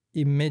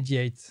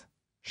immediate,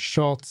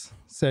 short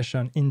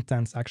session,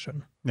 intense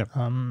action. Yep.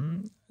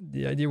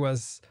 The idea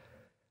was,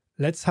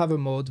 let's have a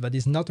mode that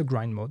is not a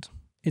grind mode.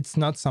 It's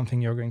not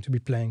something you're going to be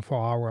playing for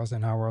hours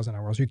and hours and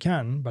hours. You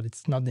can, but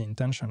it's not the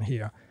intention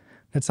here.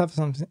 Let's have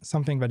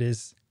something that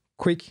is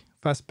quick,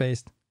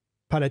 fast-paced,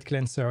 palette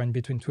cleanser in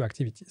between two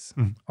activities.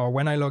 Or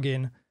when I log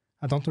in,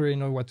 I don't really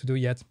know what to do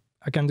yet.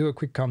 I can do a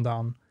quick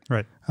countdown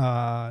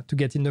to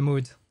get in the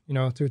mood,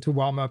 to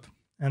warm up,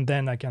 and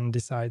then I can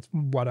decide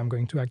what I'm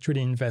going to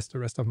actually invest the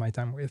rest of my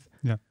time with.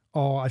 Yeah.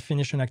 Or I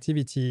finish an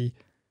activity,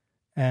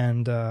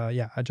 and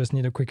I just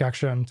need a quick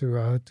action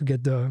to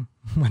get the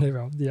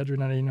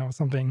adrenaline or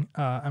something.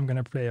 I'm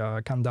gonna play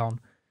a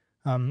countdown.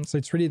 So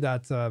it's really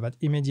that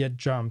immediate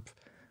jump,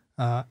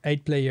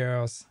 8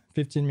 players,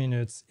 15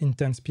 minutes,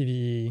 intense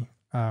PvE,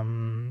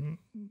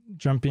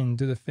 jump in,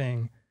 do the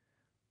thing.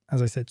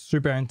 As I said,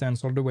 super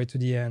intense all the way to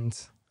the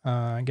end,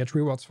 get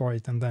rewards for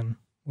it, and then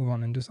move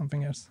on and do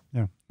something else.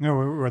 Yeah. We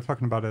were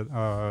talking about it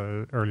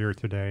earlier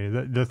today.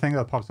 The thing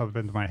that pops up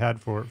into my head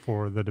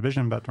for the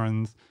Division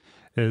veterans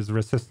is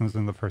resistance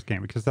in the first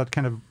game, because that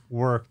kind of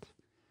worked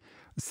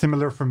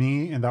similar for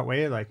me in that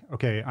way. Like,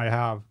 okay,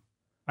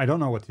 I don't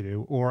know what to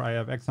do, or I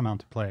have X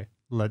amount to play.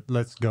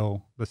 Let's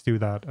go. Let's do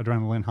that.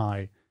 Adrenaline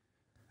high.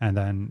 and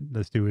then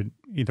let's do it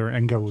either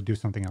and go do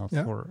something else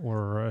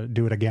or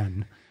do it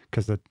again,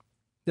 because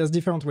there's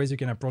different ways you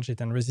can approach it.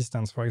 And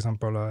Resistance, for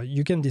example,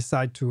 you can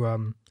decide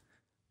to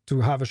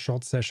have a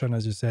short session,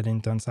 as you said,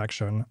 intense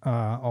action,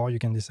 or you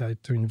can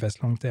decide to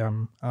invest long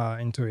term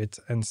into it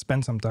and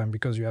spend some time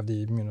because you have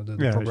the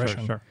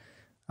progression. Sure.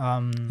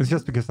 It's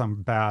just because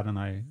I'm bad and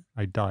I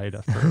died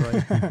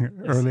after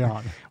early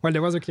on. Well,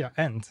 there was a clear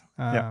end.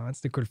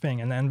 That's the cool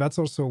thing, and that's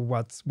also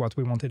what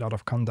we wanted out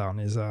of Countdown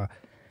is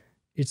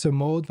it's a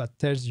mode that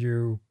tells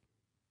you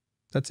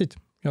that's it,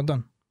 you're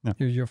done,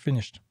 you're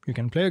finished, you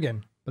can play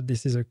again, but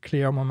this is a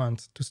clear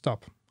moment to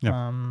stop,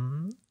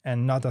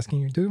 and not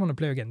asking you, do you want to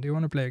play again? Do you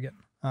want to play again?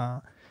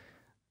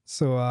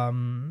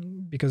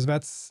 Because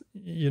that's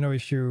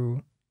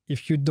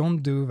if you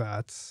don't do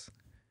that,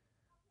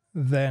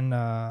 then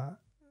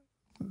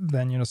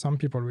some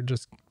people will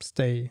just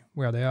stay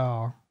where they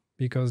are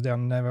because they're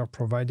never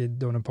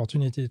provided an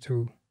opportunity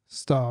to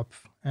stop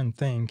and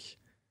think,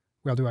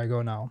 where do I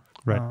go now?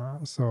 Right.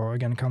 So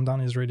again,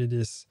 Countdown is really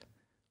this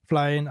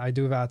flying, I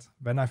do that,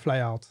 then I fly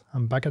out,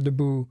 I'm back at the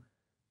boo,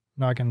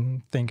 now I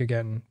can think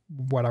again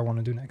what I want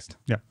to do next.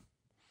 Yeah.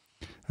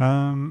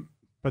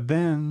 But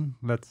then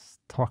let's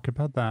talk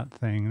about that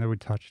thing that we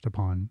touched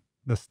upon,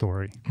 the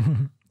story.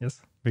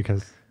 Yes.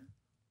 Because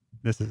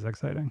this is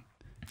exciting.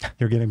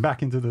 You're getting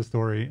back into the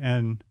story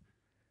and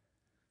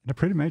in a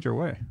pretty major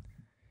way.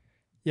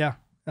 Yeah.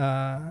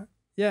 I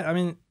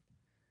mean,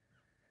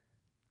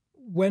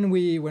 when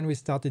we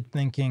started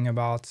thinking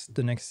about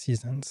the next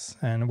seasons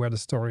and where the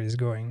story is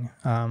going,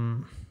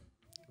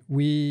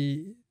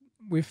 we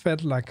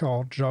felt like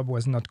our job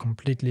was not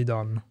completely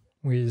done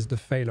with the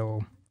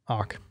Phalo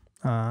arc.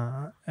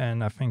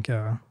 And I think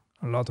a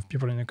lot of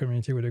people in the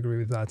community would agree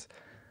with that.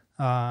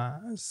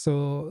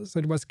 So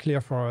it was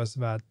clear for us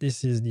that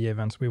this is the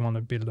event we want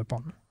to build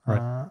upon.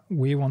 Right.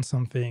 We want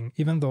something,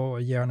 even though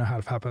a year and a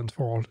half happened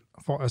for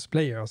us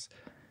players,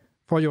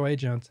 for your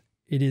agent,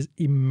 it is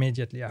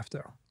immediately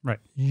after. Right.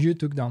 You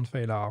took down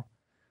Phalo.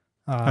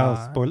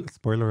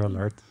 Spoiler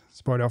alert.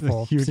 Spoiler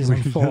for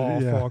season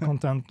 4 for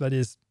content that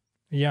is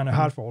a year and a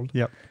half old.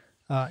 Yep.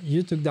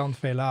 You took down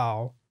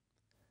Phalo,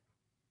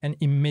 and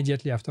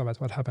immediately after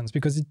that, what happens?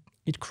 Because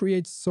it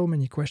creates so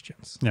many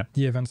questions. Yeah.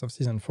 The events of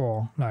season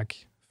 4,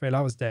 like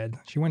Phalo was dead,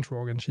 she went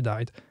rogue and she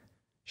died.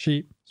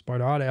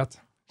 Spoiler alert,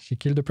 she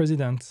killed the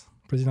president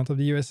of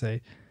the USA.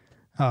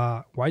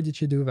 Why did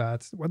she do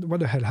that? What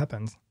the hell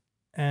happened?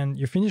 And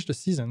you finish the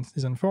season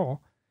 4,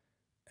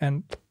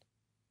 and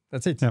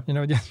that's it. Yep.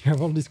 You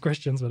have all these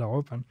questions that are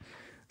open.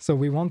 So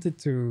we wanted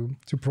to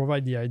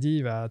provide the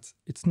idea that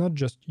it's not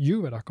just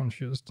you that are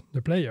confused,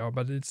 the player,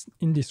 but it's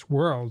in this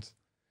world,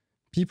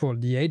 people,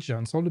 the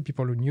agents, all the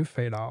people who knew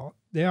Phalo,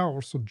 they are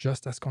also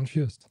just as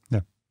confused.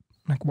 Yeah.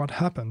 Like, what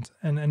happened?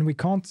 And we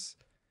can't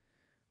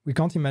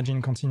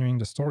imagine continuing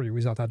the story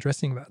without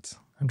addressing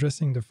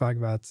the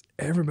fact that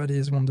everybody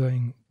is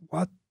wondering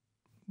what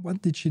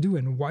did she do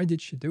and why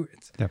did she do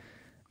it? Yeah.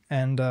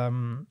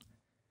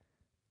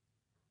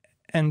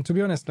 And to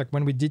be honest, like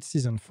when we did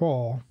season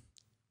 4,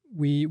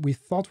 we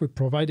thought we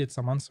provided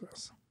some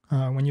answers.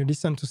 When you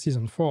listen to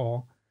season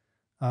 4,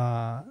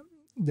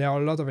 there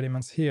are a lot of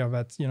elements here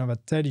that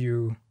that tell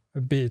you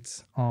a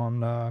bit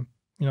on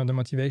the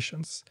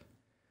motivations.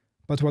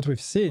 But what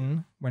we've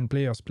seen when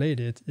players played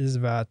it is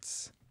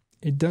that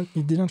it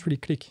didn't really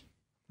click.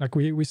 Like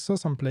we saw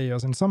some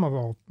players and some of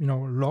our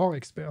lore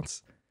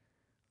experts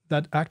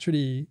that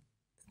actually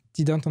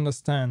didn't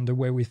understand the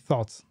way we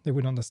thought they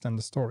would understand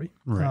the story.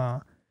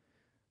 Right.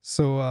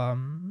 So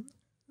on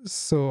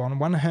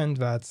one hand,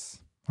 that's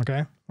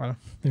okay. Well,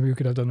 maybe we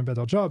could have done a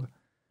better job.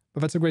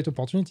 But that's a great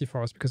opportunity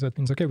for us because that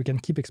means, okay, we can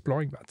keep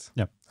exploring that.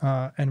 Yeah.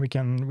 And we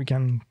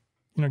can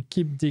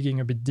keep digging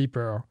a bit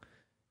deeper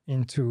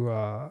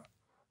into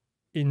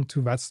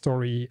that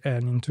story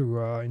and into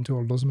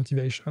all those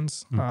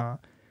motivations,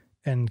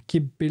 and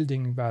keep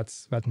building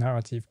that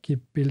narrative.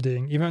 Keep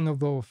building, even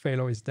though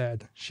Phalo is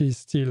dead, she's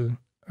still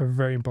a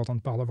very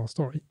important part of our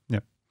story.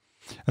 Yeah,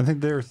 I think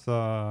there's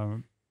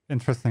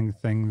interesting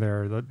thing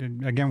there that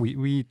again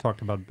we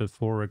talked about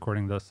before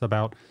recording this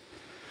about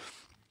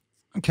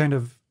kind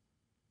of.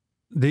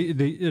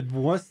 It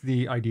was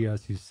the idea,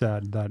 as you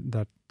said,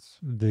 that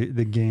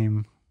the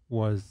game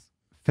was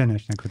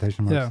finished in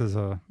quotation marks, as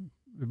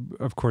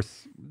of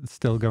course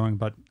still going,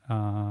 but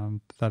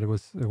that it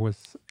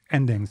was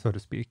ending, so to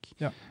speak.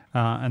 Yeah.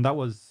 And that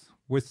was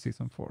with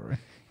season 4, right?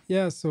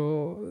 Yeah.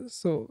 So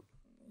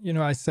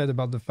I said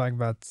about the fact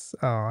that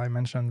I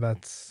mentioned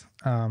that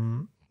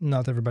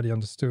not everybody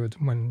understood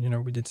when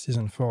we did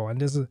season 4,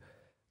 and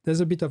there's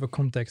a bit of a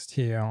context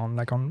here on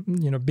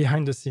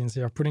behind the scenes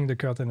here, putting the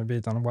curtain a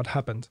bit on what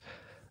happened.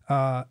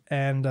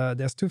 And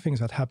there's two things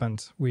that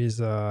happened with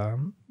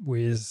the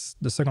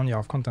second year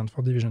of content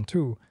for Division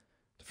 2.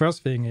 The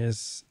first thing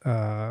is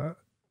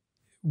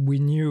we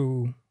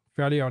knew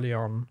fairly early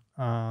on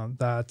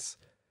that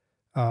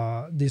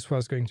this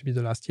was going to be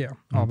the last year,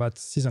 or that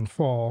season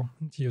 4,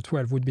 TU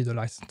 12, would be the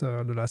last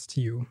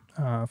TU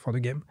for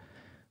the game.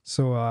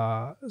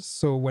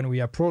 So when we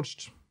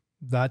approached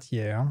that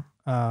year,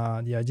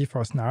 the idea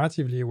for us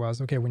narratively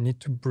was, okay, we need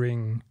to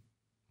bring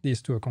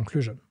this to a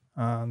conclusion,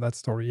 that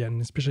story,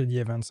 and especially the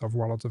events of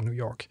Warlords of New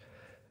York.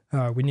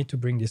 We need to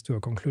bring this to a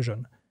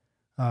conclusion.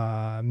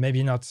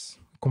 Maybe not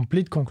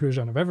complete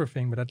conclusion of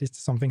everything, but at least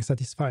something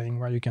satisfying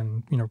where you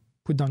can,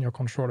 put down your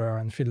controller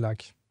and feel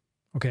like,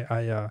 okay,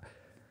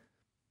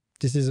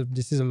 this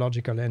is a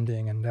logical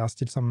ending, and there are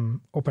still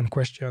some open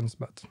questions,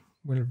 but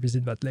we'll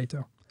visit that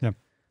later. Yeah.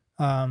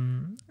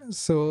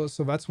 So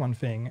that's one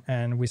thing,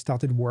 and we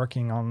started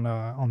working on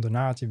the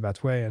narrative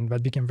that way, and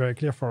that became very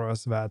clear for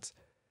us that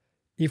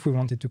if we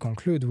wanted to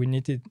conclude, we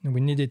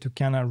needed to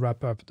kind of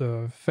wrap up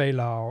the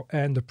failure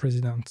and the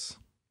president's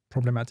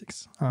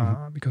problematics,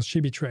 because she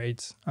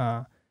betrayed,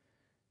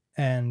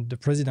 and the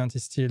president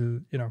is still,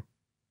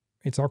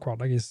 it's awkward.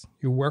 Like,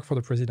 you work for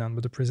the president,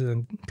 but the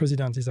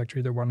president is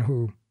actually the one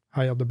who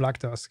hired the Black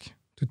Tusk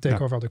to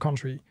take over the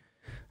country.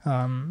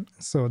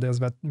 So there's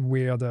that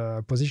weird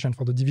position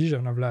for the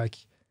division of like,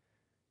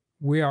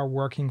 we are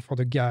working for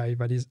the guy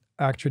that is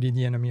actually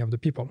the enemy of the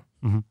people.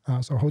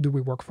 So how do we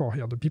work for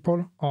here? The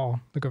people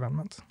or the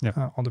government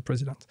or the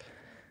president?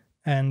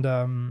 And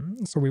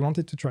so we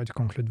wanted to try to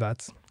conclude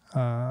that.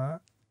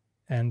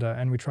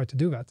 And we tried to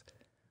do that.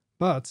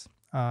 But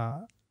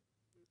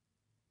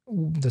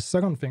the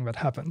second thing that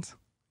happened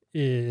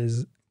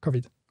is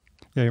COVID.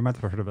 Yeah, you might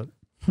have heard of it.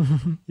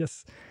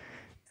 Yes.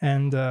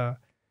 And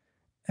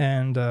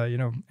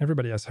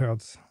everybody has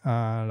heard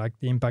like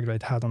the impact that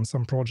it had on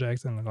some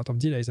projects and a lot of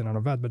delays and all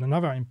of that. But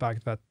another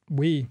impact that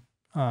we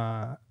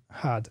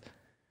had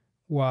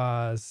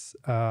was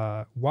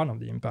one of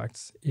the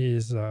impacts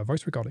is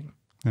voice recording.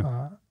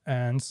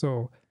 And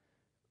so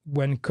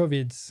when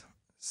COVID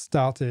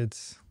started,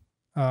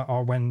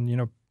 or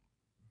when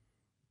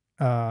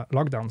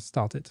lockdown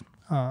started,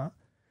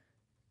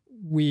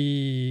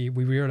 we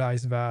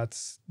realized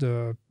that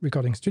the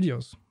recording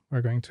studios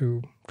were going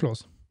to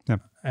close.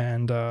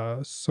 And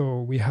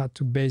so we had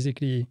to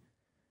basically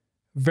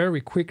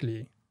very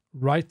quickly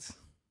write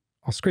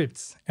our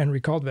scripts and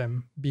record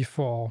them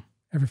before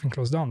everything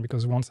closed down,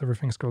 because once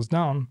everything's closed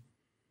down,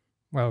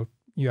 well,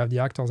 you have the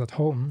actors at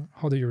home.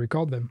 How do you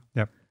record them?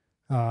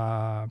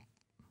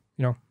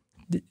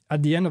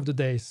 At the end of the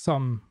day,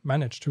 some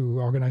managed to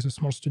organize a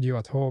small studio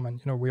at home,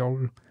 and we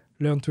all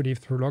learned to live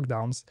through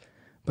lockdowns.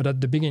 But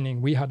at the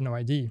beginning, we had no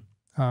idea.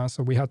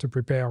 So we had to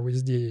prepare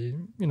with the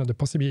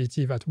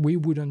possibility that we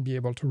wouldn't be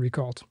able to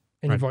record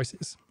any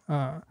voices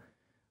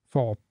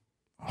for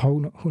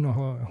who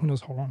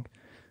knows how long.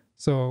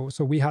 So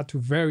we had to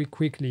very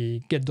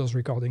quickly get those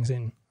recordings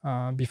in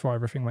before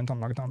everything went on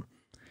lockdown.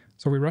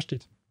 So we rushed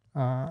it,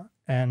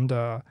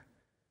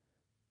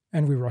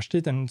 and we rushed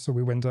it, and so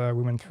we went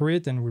through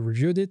it, and we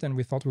reviewed it, and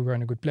we thought we were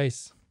in a good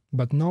place.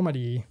 But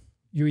normally,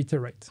 you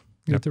iterate.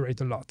 You iterate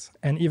a lot.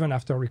 And even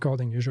after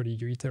recording, usually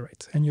you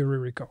iterate and you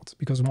re-record,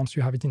 because once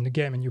you have it in the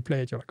game and you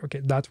play it, you're like,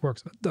 okay, that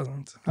works, that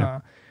doesn't.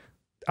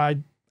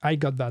 I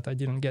got that, I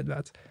didn't get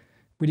that.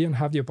 We didn't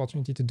have the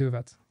opportunity to do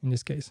that in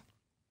this case.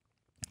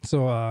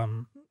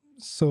 So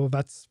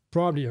that's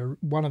probably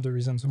one of the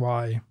reasons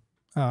why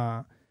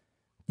the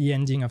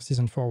ending of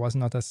season 4 was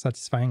not as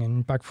satisfying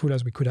and impactful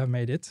as we could have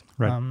made it.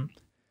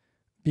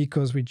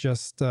 Because we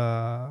just,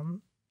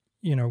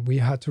 we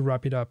had to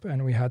wrap it up,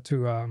 and we had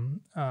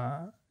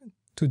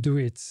to do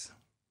it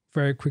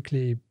very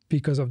quickly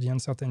because of the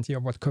uncertainty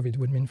of what COVID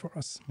would mean for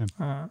us.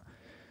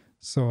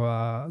 So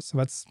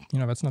that's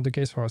that's not the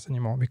case for us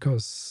anymore,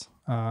 because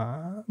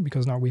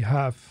now we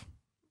have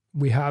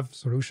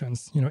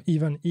solutions.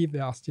 Even if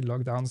there are still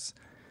lockdowns,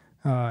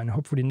 and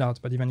hopefully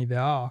not, but even if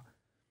there are,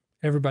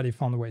 everybody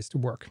found ways to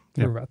work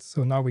through that.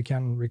 So now we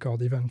can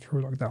record even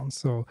through lockdown.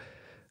 So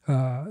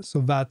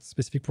that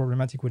specific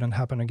problematic wouldn't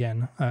happen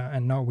again.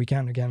 And now we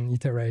can again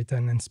iterate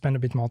and spend a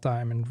bit more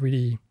time and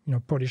really,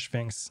 polish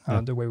things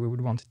the way we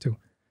would want it to.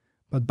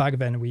 But back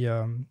then we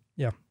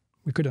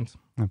couldn't.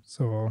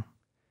 So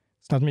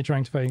it's not me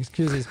trying to find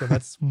excuses, but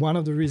that's one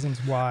of the reasons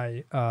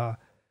why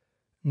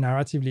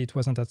narratively it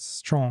wasn't as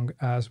strong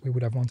as we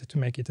would have wanted to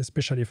make it,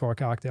 especially for a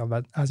character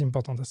that as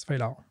important as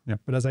Failure.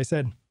 But as I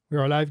said,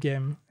 we're a live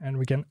game, and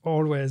we can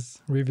always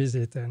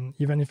revisit. And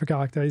even if a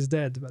character is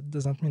dead, that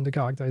doesn't mean the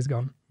character is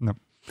gone. No,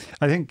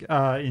 I think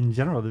in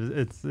general,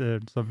 it's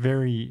a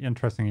very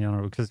interesting,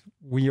 because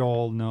we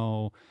all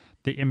know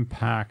the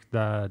impact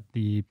that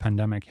the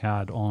pandemic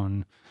had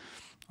on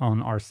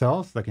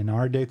ourselves, like in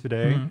our day to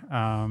day,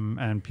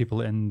 and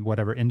people in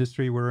whatever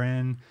industry we're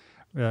in.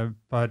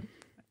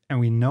 And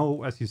we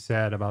know, as you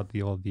said, about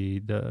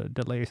the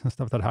delays and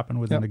stuff that happened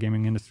within the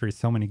gaming industry.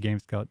 So many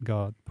games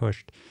got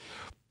pushed.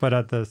 But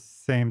at the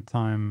same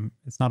time,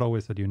 it's not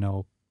always that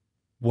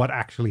what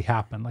actually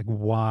happened. Like,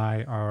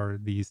 why are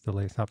these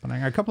delays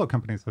happening? A couple of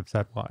companies have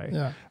said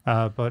why.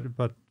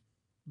 But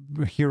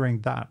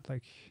hearing that,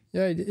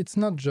 it's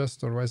not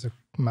just always a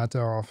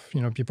matter of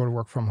people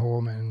work from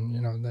home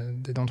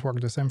and they don't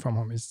work the same from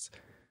home. It's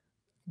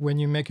when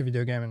you make a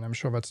video game, and I'm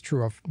sure that's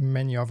true of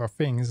many other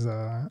things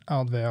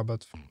out there,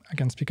 but I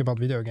can speak about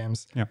video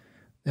games.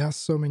 There are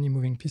so many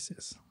moving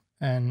pieces,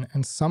 and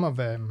some of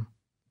them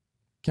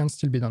can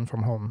still be done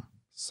from home,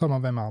 some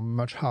of them are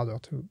much harder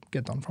to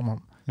get done from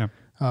home. Yeah.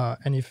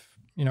 And if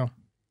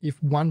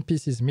one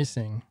piece is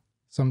missing,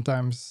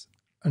 sometimes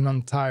an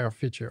entire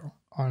feature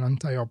or an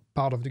entire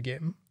part of the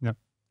game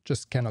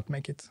just cannot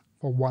make it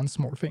for one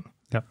small thing.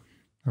 Yeah.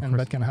 And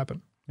that can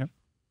happen. Yeah.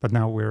 But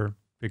now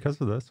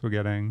because of this, we're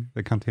getting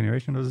the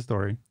continuation of the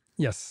story.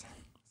 Yes.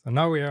 So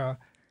now we are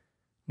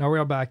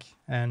back,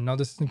 and now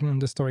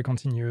the story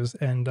continues.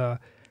 And I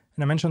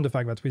mentioned the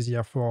fact that with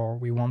year 4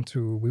 we want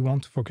to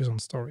focus on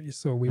stories.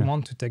 So we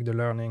want to take the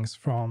learnings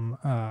from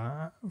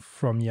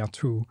year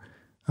 2.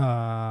 We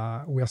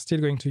are still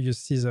going to use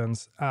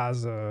seasons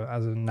as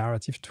a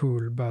narrative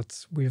tool,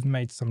 but we've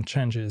made some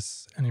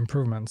changes and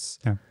improvements.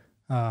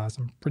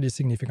 Some pretty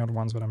significant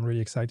ones that I'm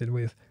really excited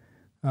with.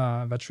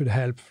 That should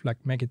help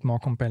make it more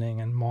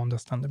compelling and more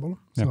understandable.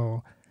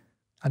 So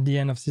at the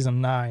end of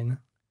season 9,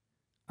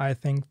 I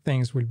think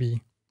things will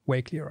be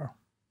way clearer.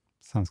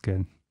 Sounds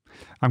good.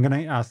 I'm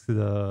going to ask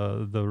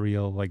the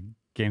real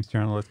games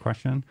journalist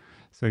question.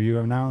 So you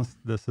announced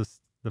this is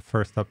the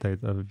first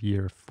update of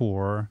year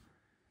 4.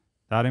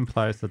 That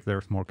implies that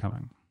there's more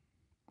coming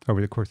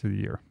over the course of the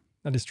year.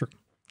 That is true.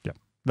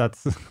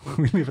 That's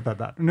we leave it at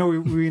that. No,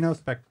 we know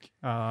spec.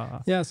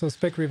 So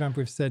spec revamp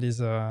we've said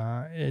is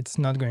it's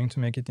not going to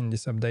make it in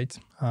this update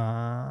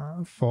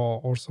for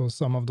also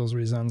some of those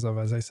reasons of,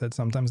 as I said,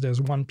 sometimes there's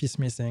one piece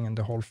missing and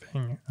the whole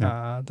thing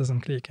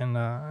doesn't click, and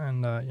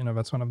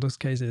that's one of those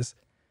cases.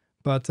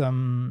 But it's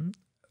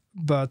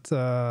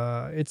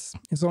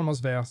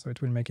almost there, so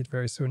it will make it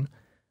very soon.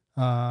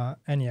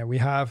 And we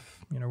have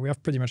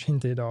pretty much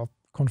hinted or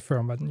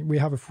confirmed that we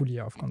have a full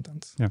year of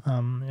content.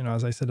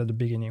 As I said at the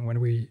beginning, when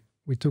we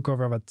took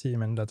over that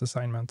team and that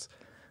assignment,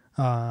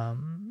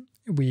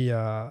 we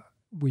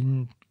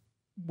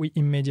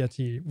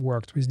immediately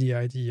worked with the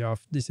idea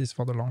of this is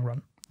for the long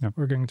run.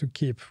 We're going to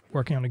keep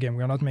working on the game.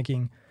 We're not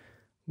making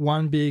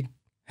one big,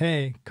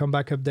 hey, come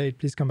back update,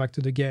 please come back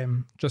to the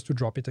game, just to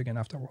drop it again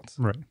afterwards.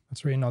 Right.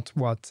 That's really not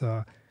what,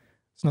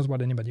 it's not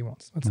what anybody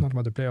wants. That's not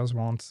what the players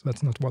want.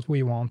 That's not what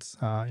we want.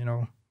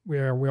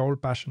 We're all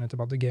passionate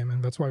about the game,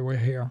 and that's why we're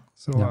here.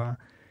 So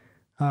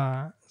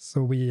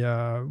so we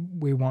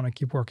want to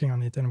keep working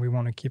on it, and we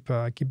want to keep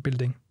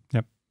building.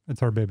 Yep,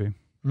 it's our baby.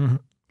 Mm-hmm.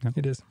 Yep.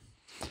 It is.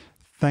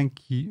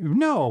 Thank you.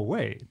 No,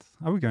 wait.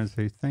 I was going to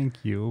say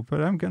thank you, but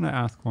I'm going to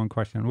ask one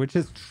question, which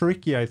is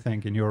tricky, I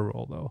think, in your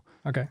role, though.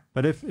 Okay.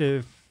 But if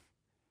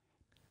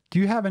do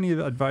you have any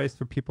advice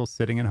for people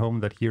sitting at home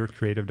that hear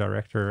creative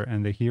director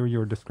and they hear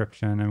your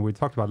description? And we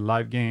talked about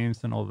live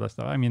games and all that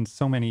stuff. I mean,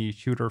 so many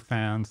shooter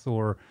fans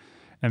or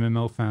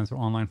MMO fans or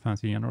online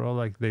fans in general,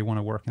 they want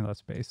to work in that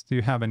space. Do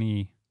you have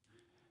any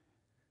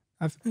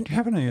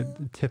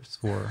tips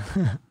for?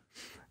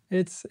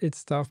 It's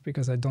tough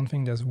because I don't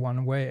think there's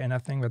one way, and I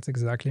think that's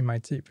exactly my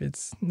tip.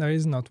 There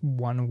is not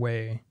one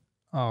way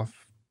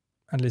of,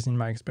 at least in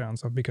my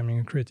experience, of becoming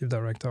a creative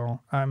director.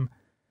 I'm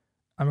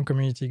a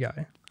community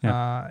guy.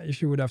 Yeah.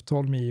 If you would have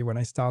told me when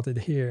I started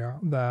here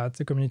that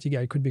a community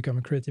guy could become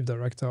a creative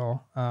director,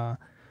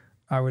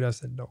 I would have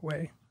said no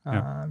way.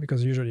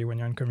 Because usually when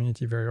you're in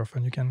community, very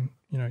often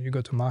you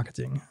go to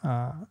marketing,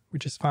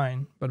 which is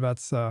fine, but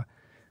that's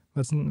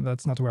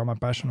not where my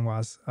passion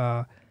was.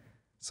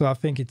 So I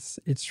think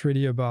it's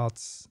really about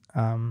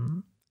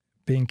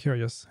being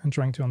curious and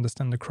trying to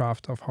understand the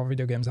craft of how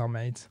video games are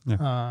made.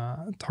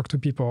 Talk to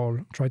people,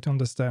 try to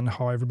understand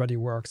how everybody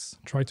works,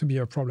 try to be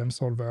a problem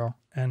solver,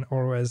 and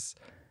always,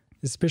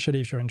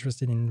 especially if you're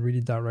interested in really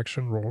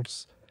direction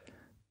roles,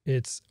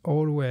 it's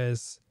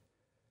always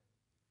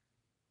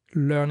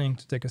learning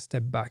to take a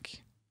step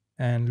back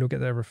and look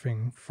at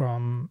everything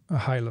from a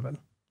high level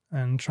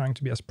and trying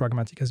to be as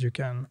pragmatic as you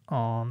can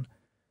on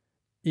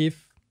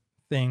if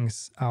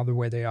things are the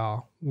way they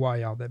are,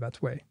 why are they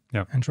that way?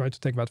 And try to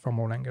take that from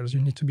all angles.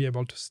 You need to be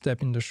able to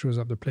step in the shoes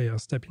of the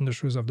players, step in the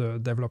shoes of the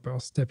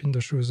developers, step in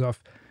the shoes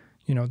of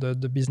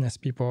the business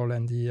people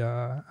and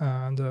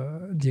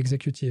the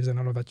executives and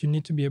all of that. You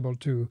need to be able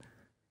to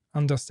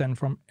understand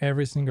from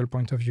every single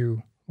point of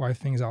view why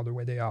things are the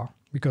way they are,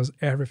 because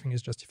everything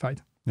is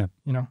justified.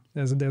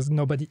 There's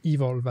nobody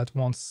evil that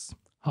wants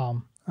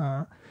harm.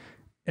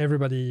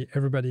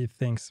 Everybody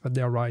thinks that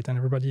they're right, and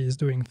everybody is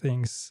doing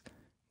things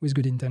with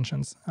good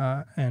intentions.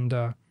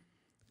 So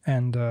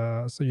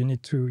you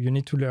need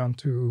to learn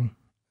to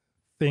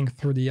think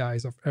through the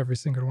eyes of every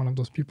single one of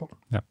those people.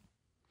 Yeah,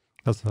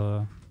 that's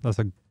a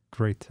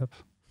great tip.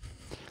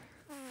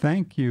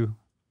 Thank you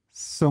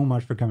so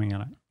much for coming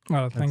in.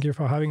 Well, thank you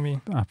for having me.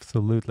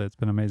 Absolutely, it's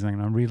been amazing,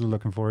 and I'm really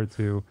looking forward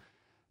to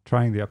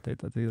trying the update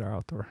that's either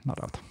out or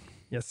not out.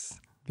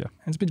 Yes. Yeah.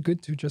 It's been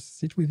good to just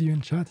sit with you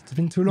and chat. It's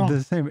been too long.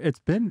 The same. It's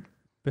been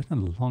a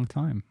long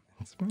time.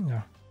 It's been,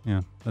 yeah.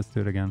 Yeah. Let's do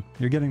it again.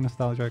 You're getting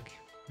nostalgic.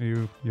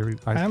 Your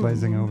eyes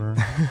glazing over.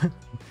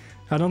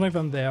 I don't know if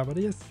I'm there, but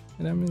yes.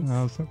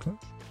 Oh, so close.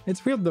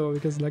 It's weird though,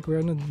 because we're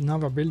in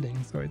another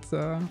building, so it's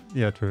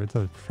yeah, true. It's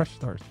a fresh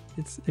start.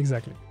 It's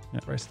exactly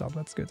fresh start.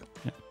 That's good.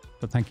 Yeah.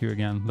 But thank you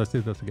again. Let's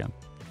do this again.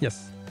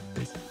 Yes,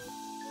 please.